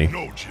 unfortunately.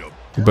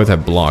 We both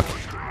have block,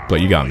 but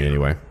you got me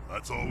anyway.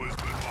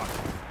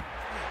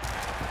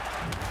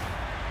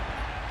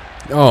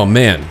 Oh,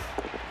 man.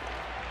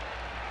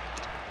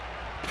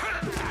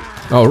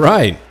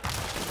 Alright.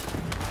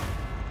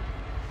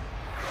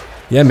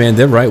 Yeah, man,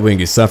 their right wing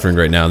is suffering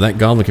right now. That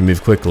goblin can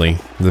move quickly.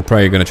 They're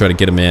probably going to try to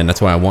get him in.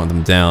 That's why I want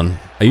them down.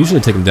 I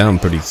usually take them down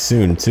pretty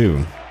soon,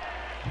 too.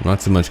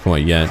 Not so much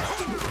quite yet.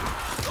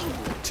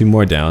 2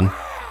 more down.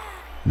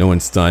 No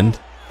one's stunned.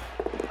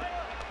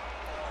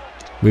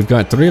 We've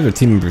got 3 other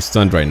team members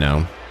stunned right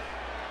now.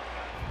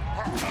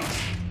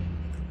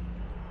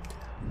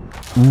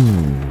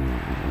 Ooh.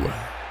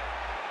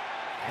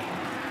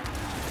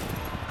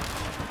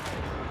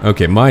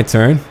 Okay, my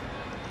turn.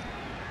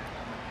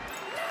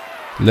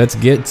 Let's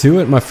get to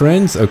it, my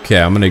friends.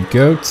 Okay, I'm gonna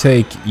go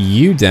take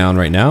you down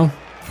right now.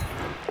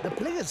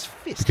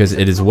 Because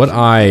it is what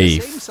I...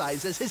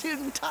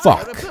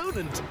 Fuck.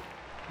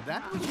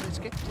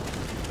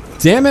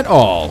 Damn it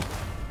all.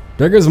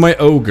 There goes my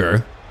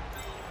ogre.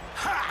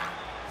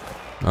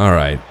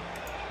 Alright.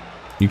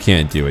 You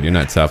can't do it. You're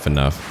not tough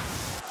enough.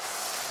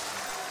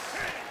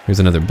 Here's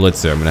another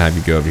blitzer. I'm gonna have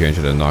you go over here and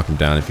try to knock him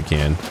down if you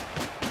can.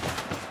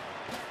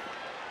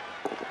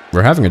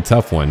 We're having a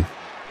tough one.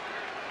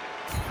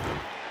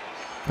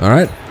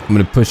 Alright, I'm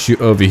gonna push you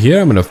over here.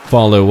 I'm gonna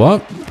follow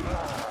up.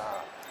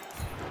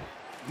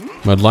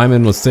 My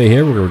lineman will stay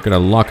here. We're gonna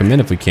lock him in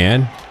if we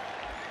can.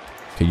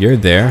 Okay, you're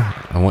there.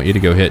 I want you to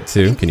go hit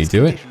too. Can you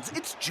do it?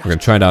 We're gonna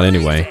try it out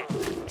anyway.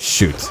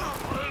 Shoot.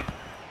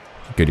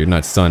 Good, you're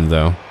not stunned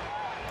though.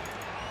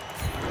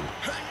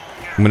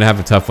 I'm gonna have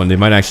a tough one. They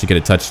might actually get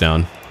a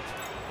touchdown.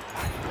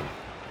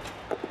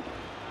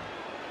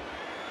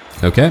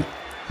 Okay.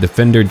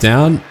 Defender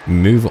down.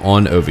 Move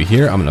on over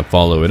here. I'm gonna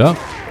follow it up.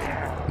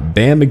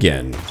 Bam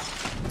again.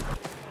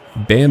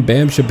 Bam,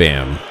 bam,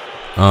 shabam.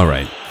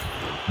 Alright.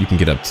 You can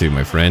get up too,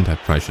 my friend. I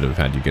probably should have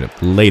had you get up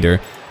later.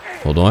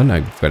 Hold on.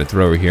 I've got a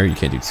thrower here. You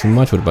can't do too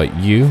much. What about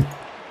you?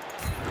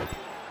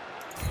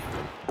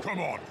 Come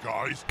on,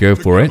 guys. Go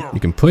for it. You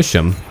can push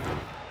him.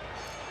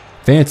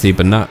 Fancy,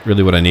 but not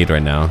really what I need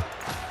right now.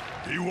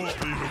 He won't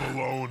leave him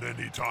alone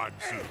anytime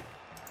soon.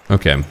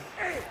 Okay.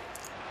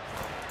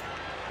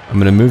 I'm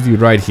gonna move you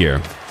right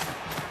here.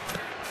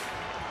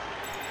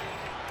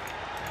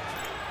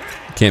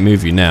 Can't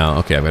move you now.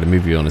 Okay, I've got to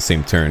move you on the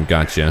same turn.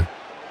 Gotcha.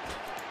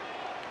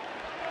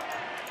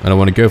 I don't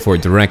want to go for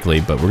it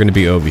directly, but we're going to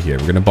be over here.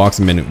 We're going to box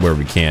him in where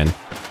we can.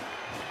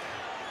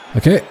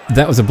 Okay,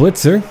 that was a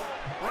blitzer.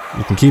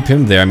 You can keep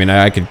him there. I mean,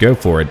 I could go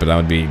for it, but I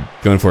would be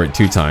going for it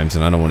 2 times,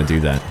 and I don't want to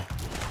do that.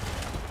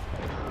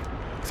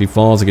 If he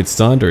falls, I get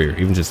stunned, or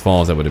even just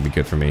falls, that would be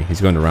good for me. He's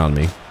going around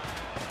me.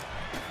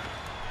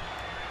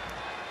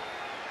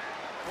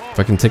 If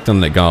I can take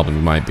down that goblin,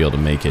 we might be able to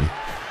make it.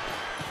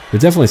 They're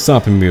definitely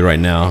stopping me right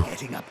now.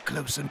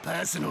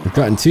 We've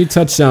gotten 2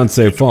 touchdowns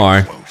so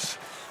far.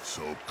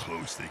 So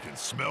close they can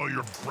smell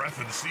your breath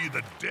and see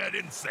the dead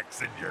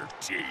insects in your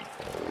teeth.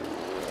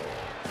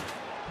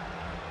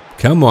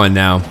 Come on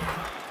now.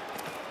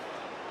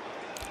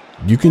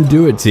 You can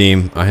do it,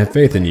 team. I have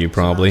faith in you,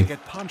 probably.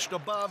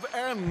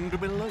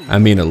 I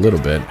mean, a little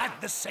bit.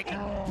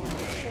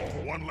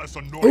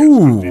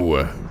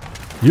 Ooh,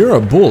 you're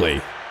a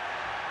bully.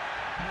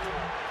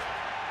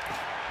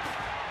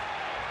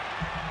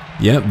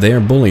 Yep, they are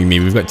bullying me.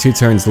 We've got 2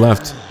 turns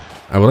left.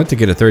 I would like to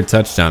get a 3rd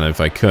touchdown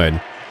if I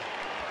could.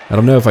 I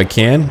don't know if I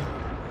can.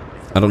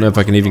 I don't know if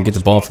I can even get the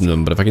ball from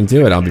them, but if I can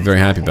do it, I'll be very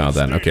happy about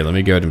that. Okay, let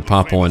me go ahead and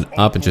pop one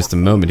up in just a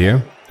moment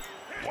here.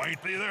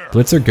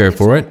 Blitzer, go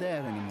for it.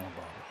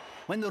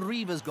 when the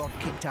Reavers got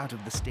kicked out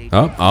of the stadium.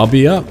 Oh, I'll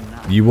be up.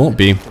 You won't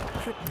be.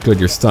 Good,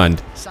 you're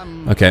stunned.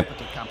 Okay.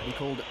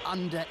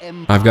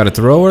 I've got a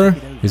thrower.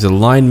 He's a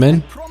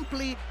lineman.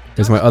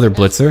 Here's my other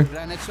blitzer.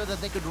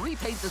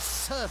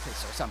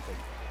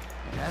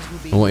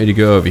 I want you to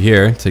go over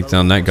here, take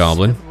down that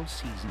goblin.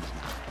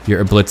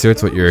 You're a blitzer,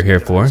 it's what you're here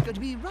for.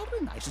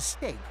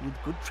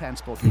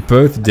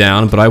 Both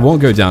down, but I won't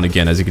go down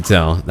again, as you can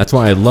tell. That's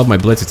why I love my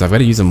blitzers. I've got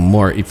to use them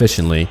more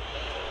efficiently.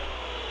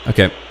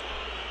 Okay.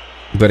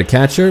 We've got a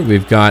catcher.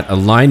 We've got a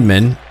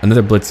lineman,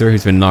 another blitzer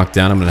who's been knocked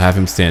down. I'm going to have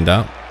him stand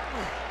up.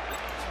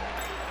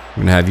 I'm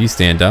going to have you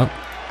stand up.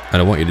 I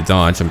don't want you to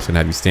dodge. I'm just going to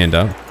have you stand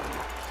up.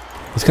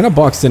 He's kind of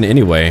boxed in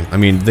anyway. I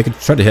mean, they could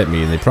try to hit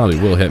me, and they probably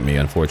will hit me,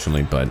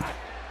 unfortunately, but...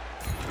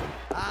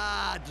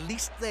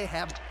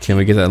 Can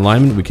we get that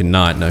lineman? We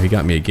cannot. No, he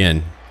got me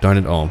again. Darn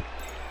it all.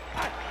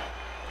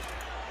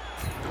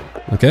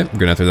 Okay, we're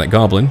going after that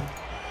goblin.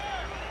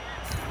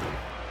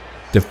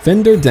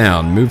 Defender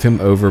down. Move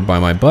him over by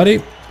my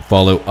buddy.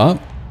 Follow up.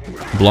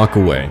 Block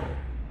away.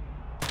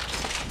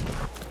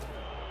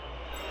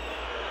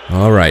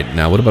 Alright,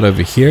 now what about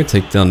over here?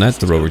 Take down that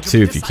thrower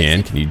too if you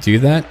can. Can you do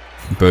that?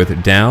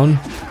 Both down.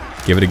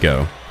 Give it a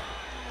go.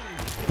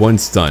 One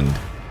stunned.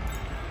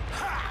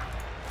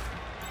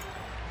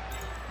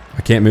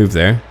 I can't move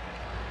there.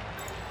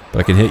 But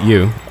I can hit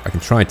you. I can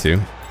try to.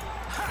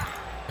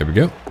 There we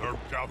go.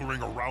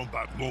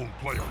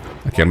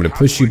 Okay, I'm going to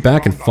push you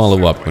back and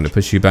follow up. I'm going to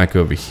push you back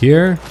over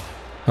here.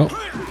 Oh,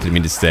 didn't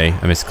mean to stay.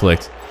 I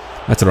misclicked.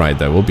 That's alright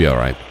though. We'll be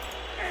alright.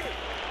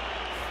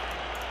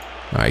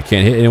 Alright,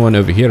 can't hit anyone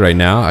over here right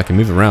now. I can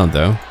move around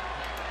though.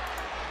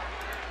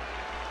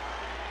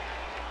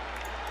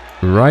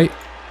 Right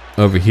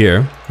over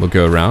here. We'll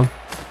go around.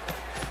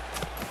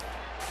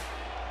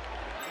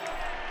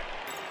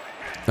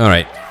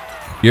 Alright.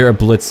 You're a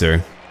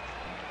blitzer.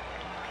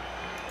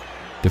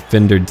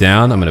 Defender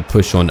down. I'm going to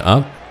push on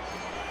up.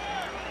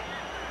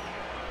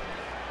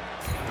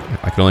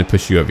 I can only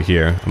push you over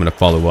here. I'm going to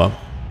follow up.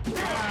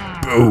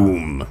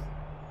 Boom.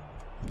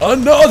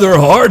 Another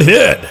hard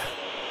hit.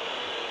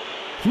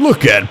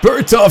 Look at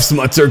Bertolf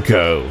Smutzer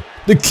go.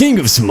 The king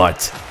of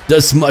smut. The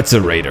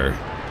Smutzerator.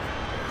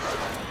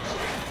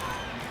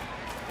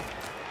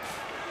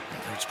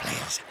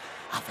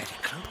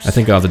 I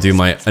think I'll have to do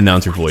my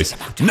announcer voice.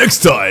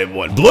 Next time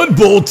on Blood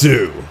Bowl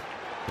 2.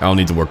 I'll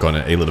need to work on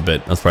it a little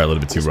bit. That's probably a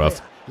little bit too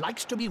rough.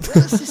 Likes to be well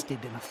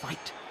assisted in a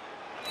fight.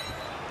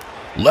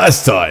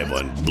 Last time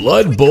on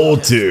Blood Bowl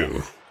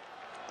 2.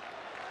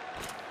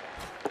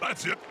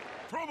 That's it.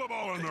 Throw the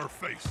ball in their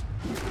face.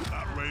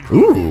 That range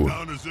Ooh.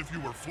 down as if you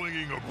were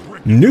flinging a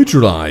brick.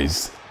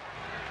 Neutralized.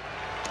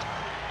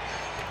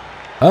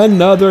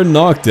 Another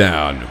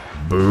knockdown.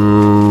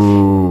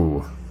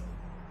 Boo.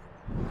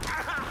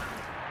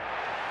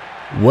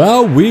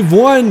 Well, we've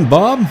won,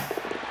 Bob.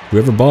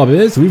 Whoever Bob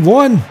is, we've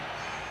won.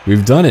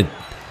 We've done it.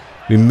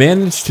 We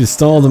managed to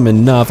stall them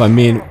enough. I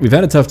mean, we've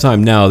had a tough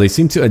time now. They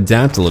seem to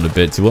adapt a little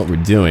bit to what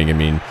we're doing. I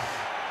mean,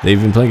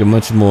 they've been playing a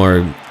much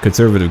more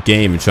conservative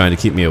game and trying to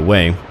keep me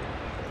away.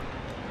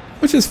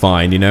 Which is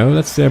fine, you know.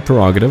 That's their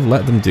prerogative.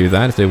 Let them do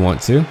that if they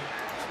want to.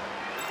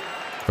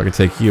 If I can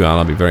take you out,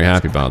 I'll be very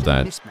happy about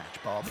that.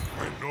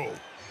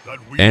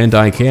 And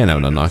I can.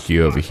 I'm going to knock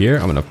you over here.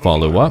 I'm going to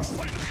follow up.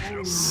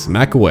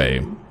 Smack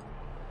away.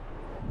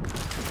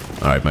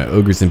 Alright, my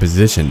ogre's in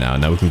position now.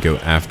 Now we can go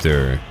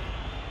after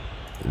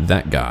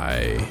that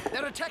guy.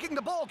 They're attacking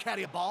the ball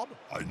carrier, Bob.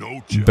 I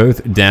know, Jim.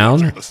 Both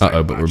down.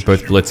 Uh-oh, but we're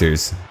both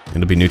blitzers.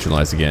 It'll be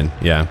neutralized again.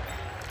 Yeah.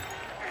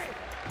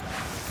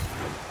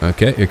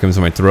 Okay, here comes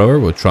my thrower.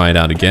 We'll try it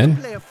out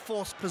again.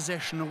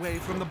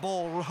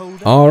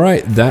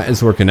 Alright, that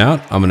is working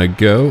out. I'm going to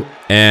go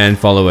and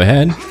follow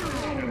ahead.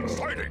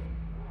 I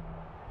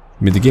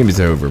mean, the game is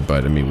over,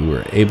 but I mean, we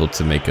were able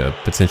to make a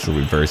potential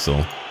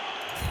reversal.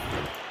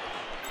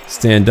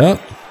 Stand up.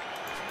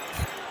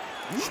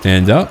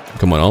 Stand up.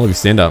 Come on, all of you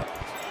stand up.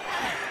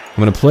 I'm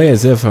going to play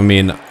as if, I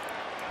mean,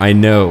 I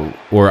know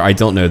or I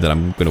don't know that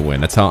I'm going to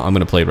win. That's how I'm going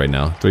to play it right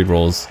now. 3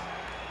 rolls.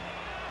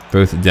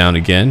 Both down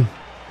again.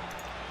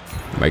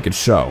 Make it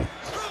show.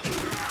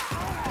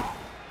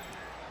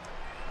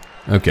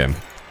 Okay.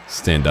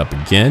 Stand up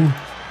again.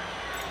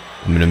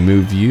 I'm going to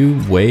move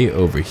you way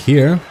over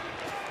here.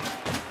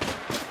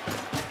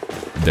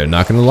 They're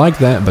not going to like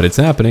that, but it's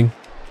happening.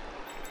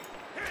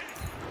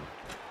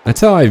 That's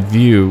how I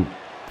view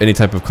any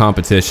type of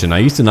competition. I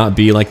used to not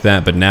be like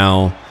that, but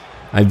now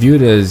I view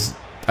it as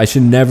I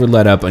should never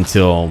let up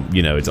until,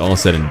 you know, it's all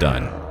said and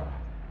done.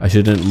 I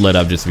shouldn't let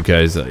up just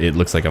because it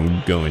looks like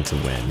I'm going to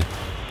win.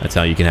 That's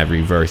how you can have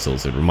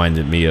reversals. It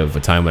reminded me of a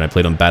time when I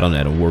played on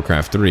Battle.net in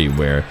Warcraft 3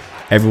 where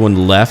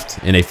everyone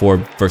left in a 4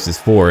 versus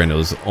 4 and it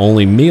was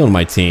only me on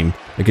my team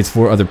against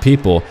 4 other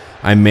people.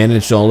 I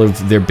managed all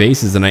of their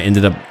bases and I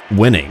ended up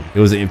winning. It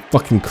was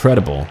fucking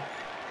incredible.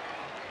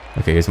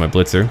 Okay, here's my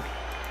blitzer.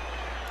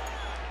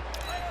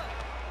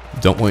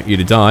 Don't want you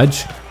to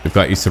dodge. We've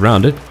got you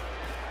surrounded.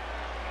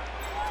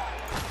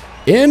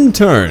 In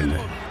turn.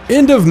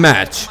 End of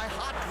match. My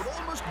heart would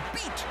almost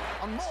beat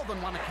on more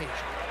than one occasion.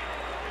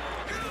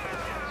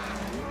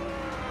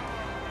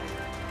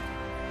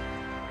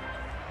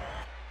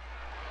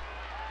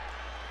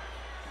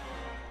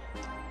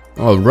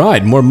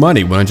 Alright, more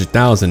money,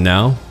 100,000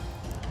 now.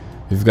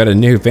 We've got a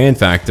new fan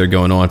factor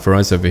going on for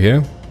us over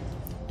here.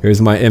 Here's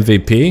my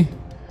MVP,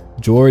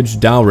 George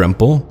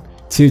Dalrymple.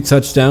 2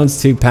 touchdowns,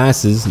 2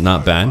 passes,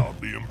 not bad. I'll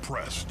be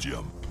impressed,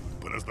 Jim.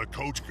 But has the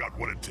coach got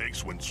what it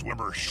takes when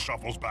Swimmer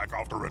shuffles back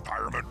off to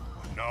retirement?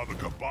 Now the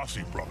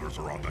Kabasi brothers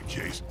are on the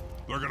case.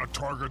 They're gonna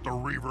target the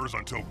Reavers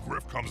until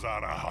Griff comes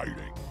out of hiding.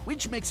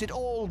 Which makes it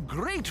all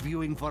great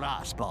viewing for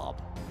us,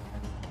 Bob.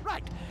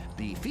 Right,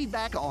 the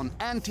feedback on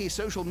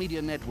anti-social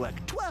media network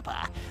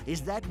Twerper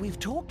is that we've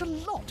talked a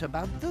lot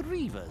about the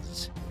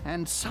Reavers.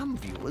 And some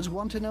viewers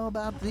want to know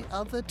about the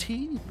other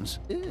teams.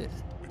 Ugh.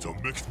 It's a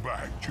mixed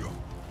bag, Jim.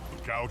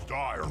 The Scouts Die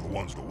are the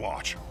ones to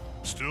watch.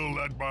 Still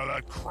led by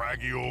that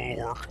craggy old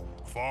orc,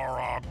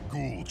 Farah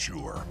Ghoul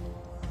Chewer.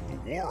 The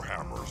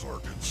Warhammers are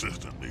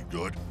consistently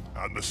good,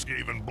 and the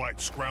Skaven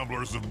Blight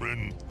Scramblers have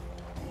been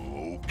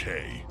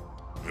okay.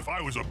 If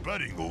I was a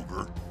betting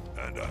ogre,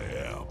 and I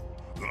am,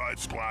 then I'd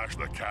splash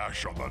the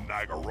cash on the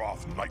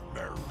Nagaroth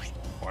Nightmares.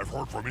 I've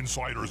heard from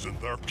insiders in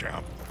their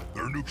camp.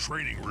 Their new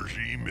training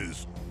regime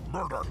is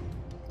murder.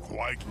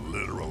 Quite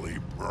literally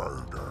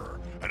murder.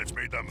 And it's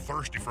made them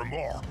thirsty for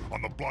more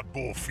on the Blood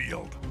Bowl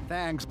field.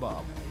 Thanks,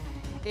 Bob.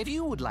 If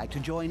you would like to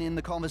join in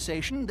the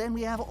conversation, then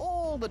we have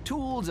all the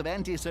tools of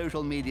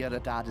anti-social media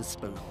at our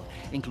disposal,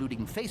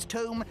 including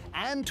Facetome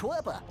and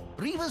Twerper.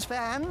 Reavers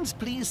fans,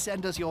 please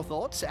send us your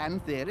thoughts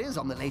and theories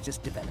on the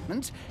latest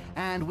developments,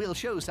 and we'll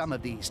show some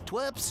of these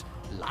twerps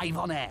live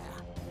on air.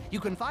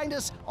 You can find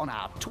us on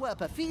our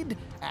Twerper feed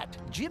at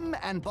Jim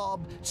and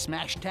Bob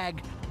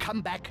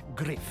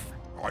 #ComebackGriff.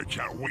 I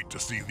can't wait to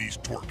see these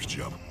twerps,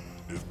 Jim.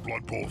 If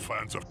Blood Bowl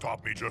fans have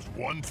taught me just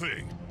one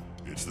thing,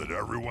 it's that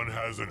everyone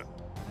has an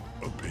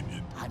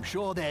opinion. I'm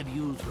sure their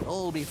views will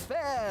all be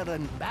fair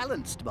and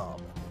balanced,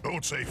 Bob.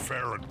 Don't say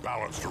fair and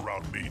balanced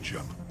around me,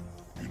 Jim.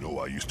 You know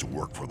I used to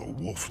work for the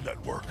Wolf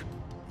Network.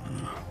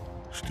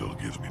 Still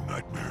gives me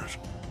nightmares.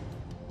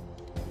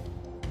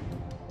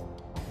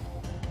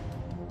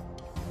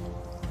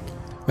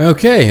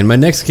 Okay, in my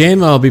next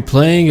game I'll be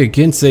playing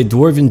against a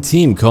dwarven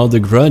team called the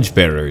Grudge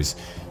Bearers.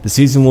 The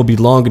season will be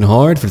long and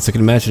hard. For the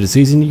second match of the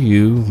season,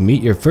 you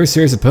meet your first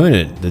serious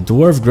opponent, the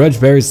Dwarf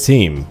Grudge Bearers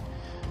team.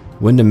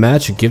 Win the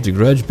match and give the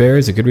Grudge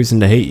Bearers a good reason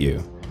to hate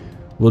you.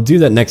 We'll do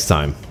that next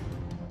time.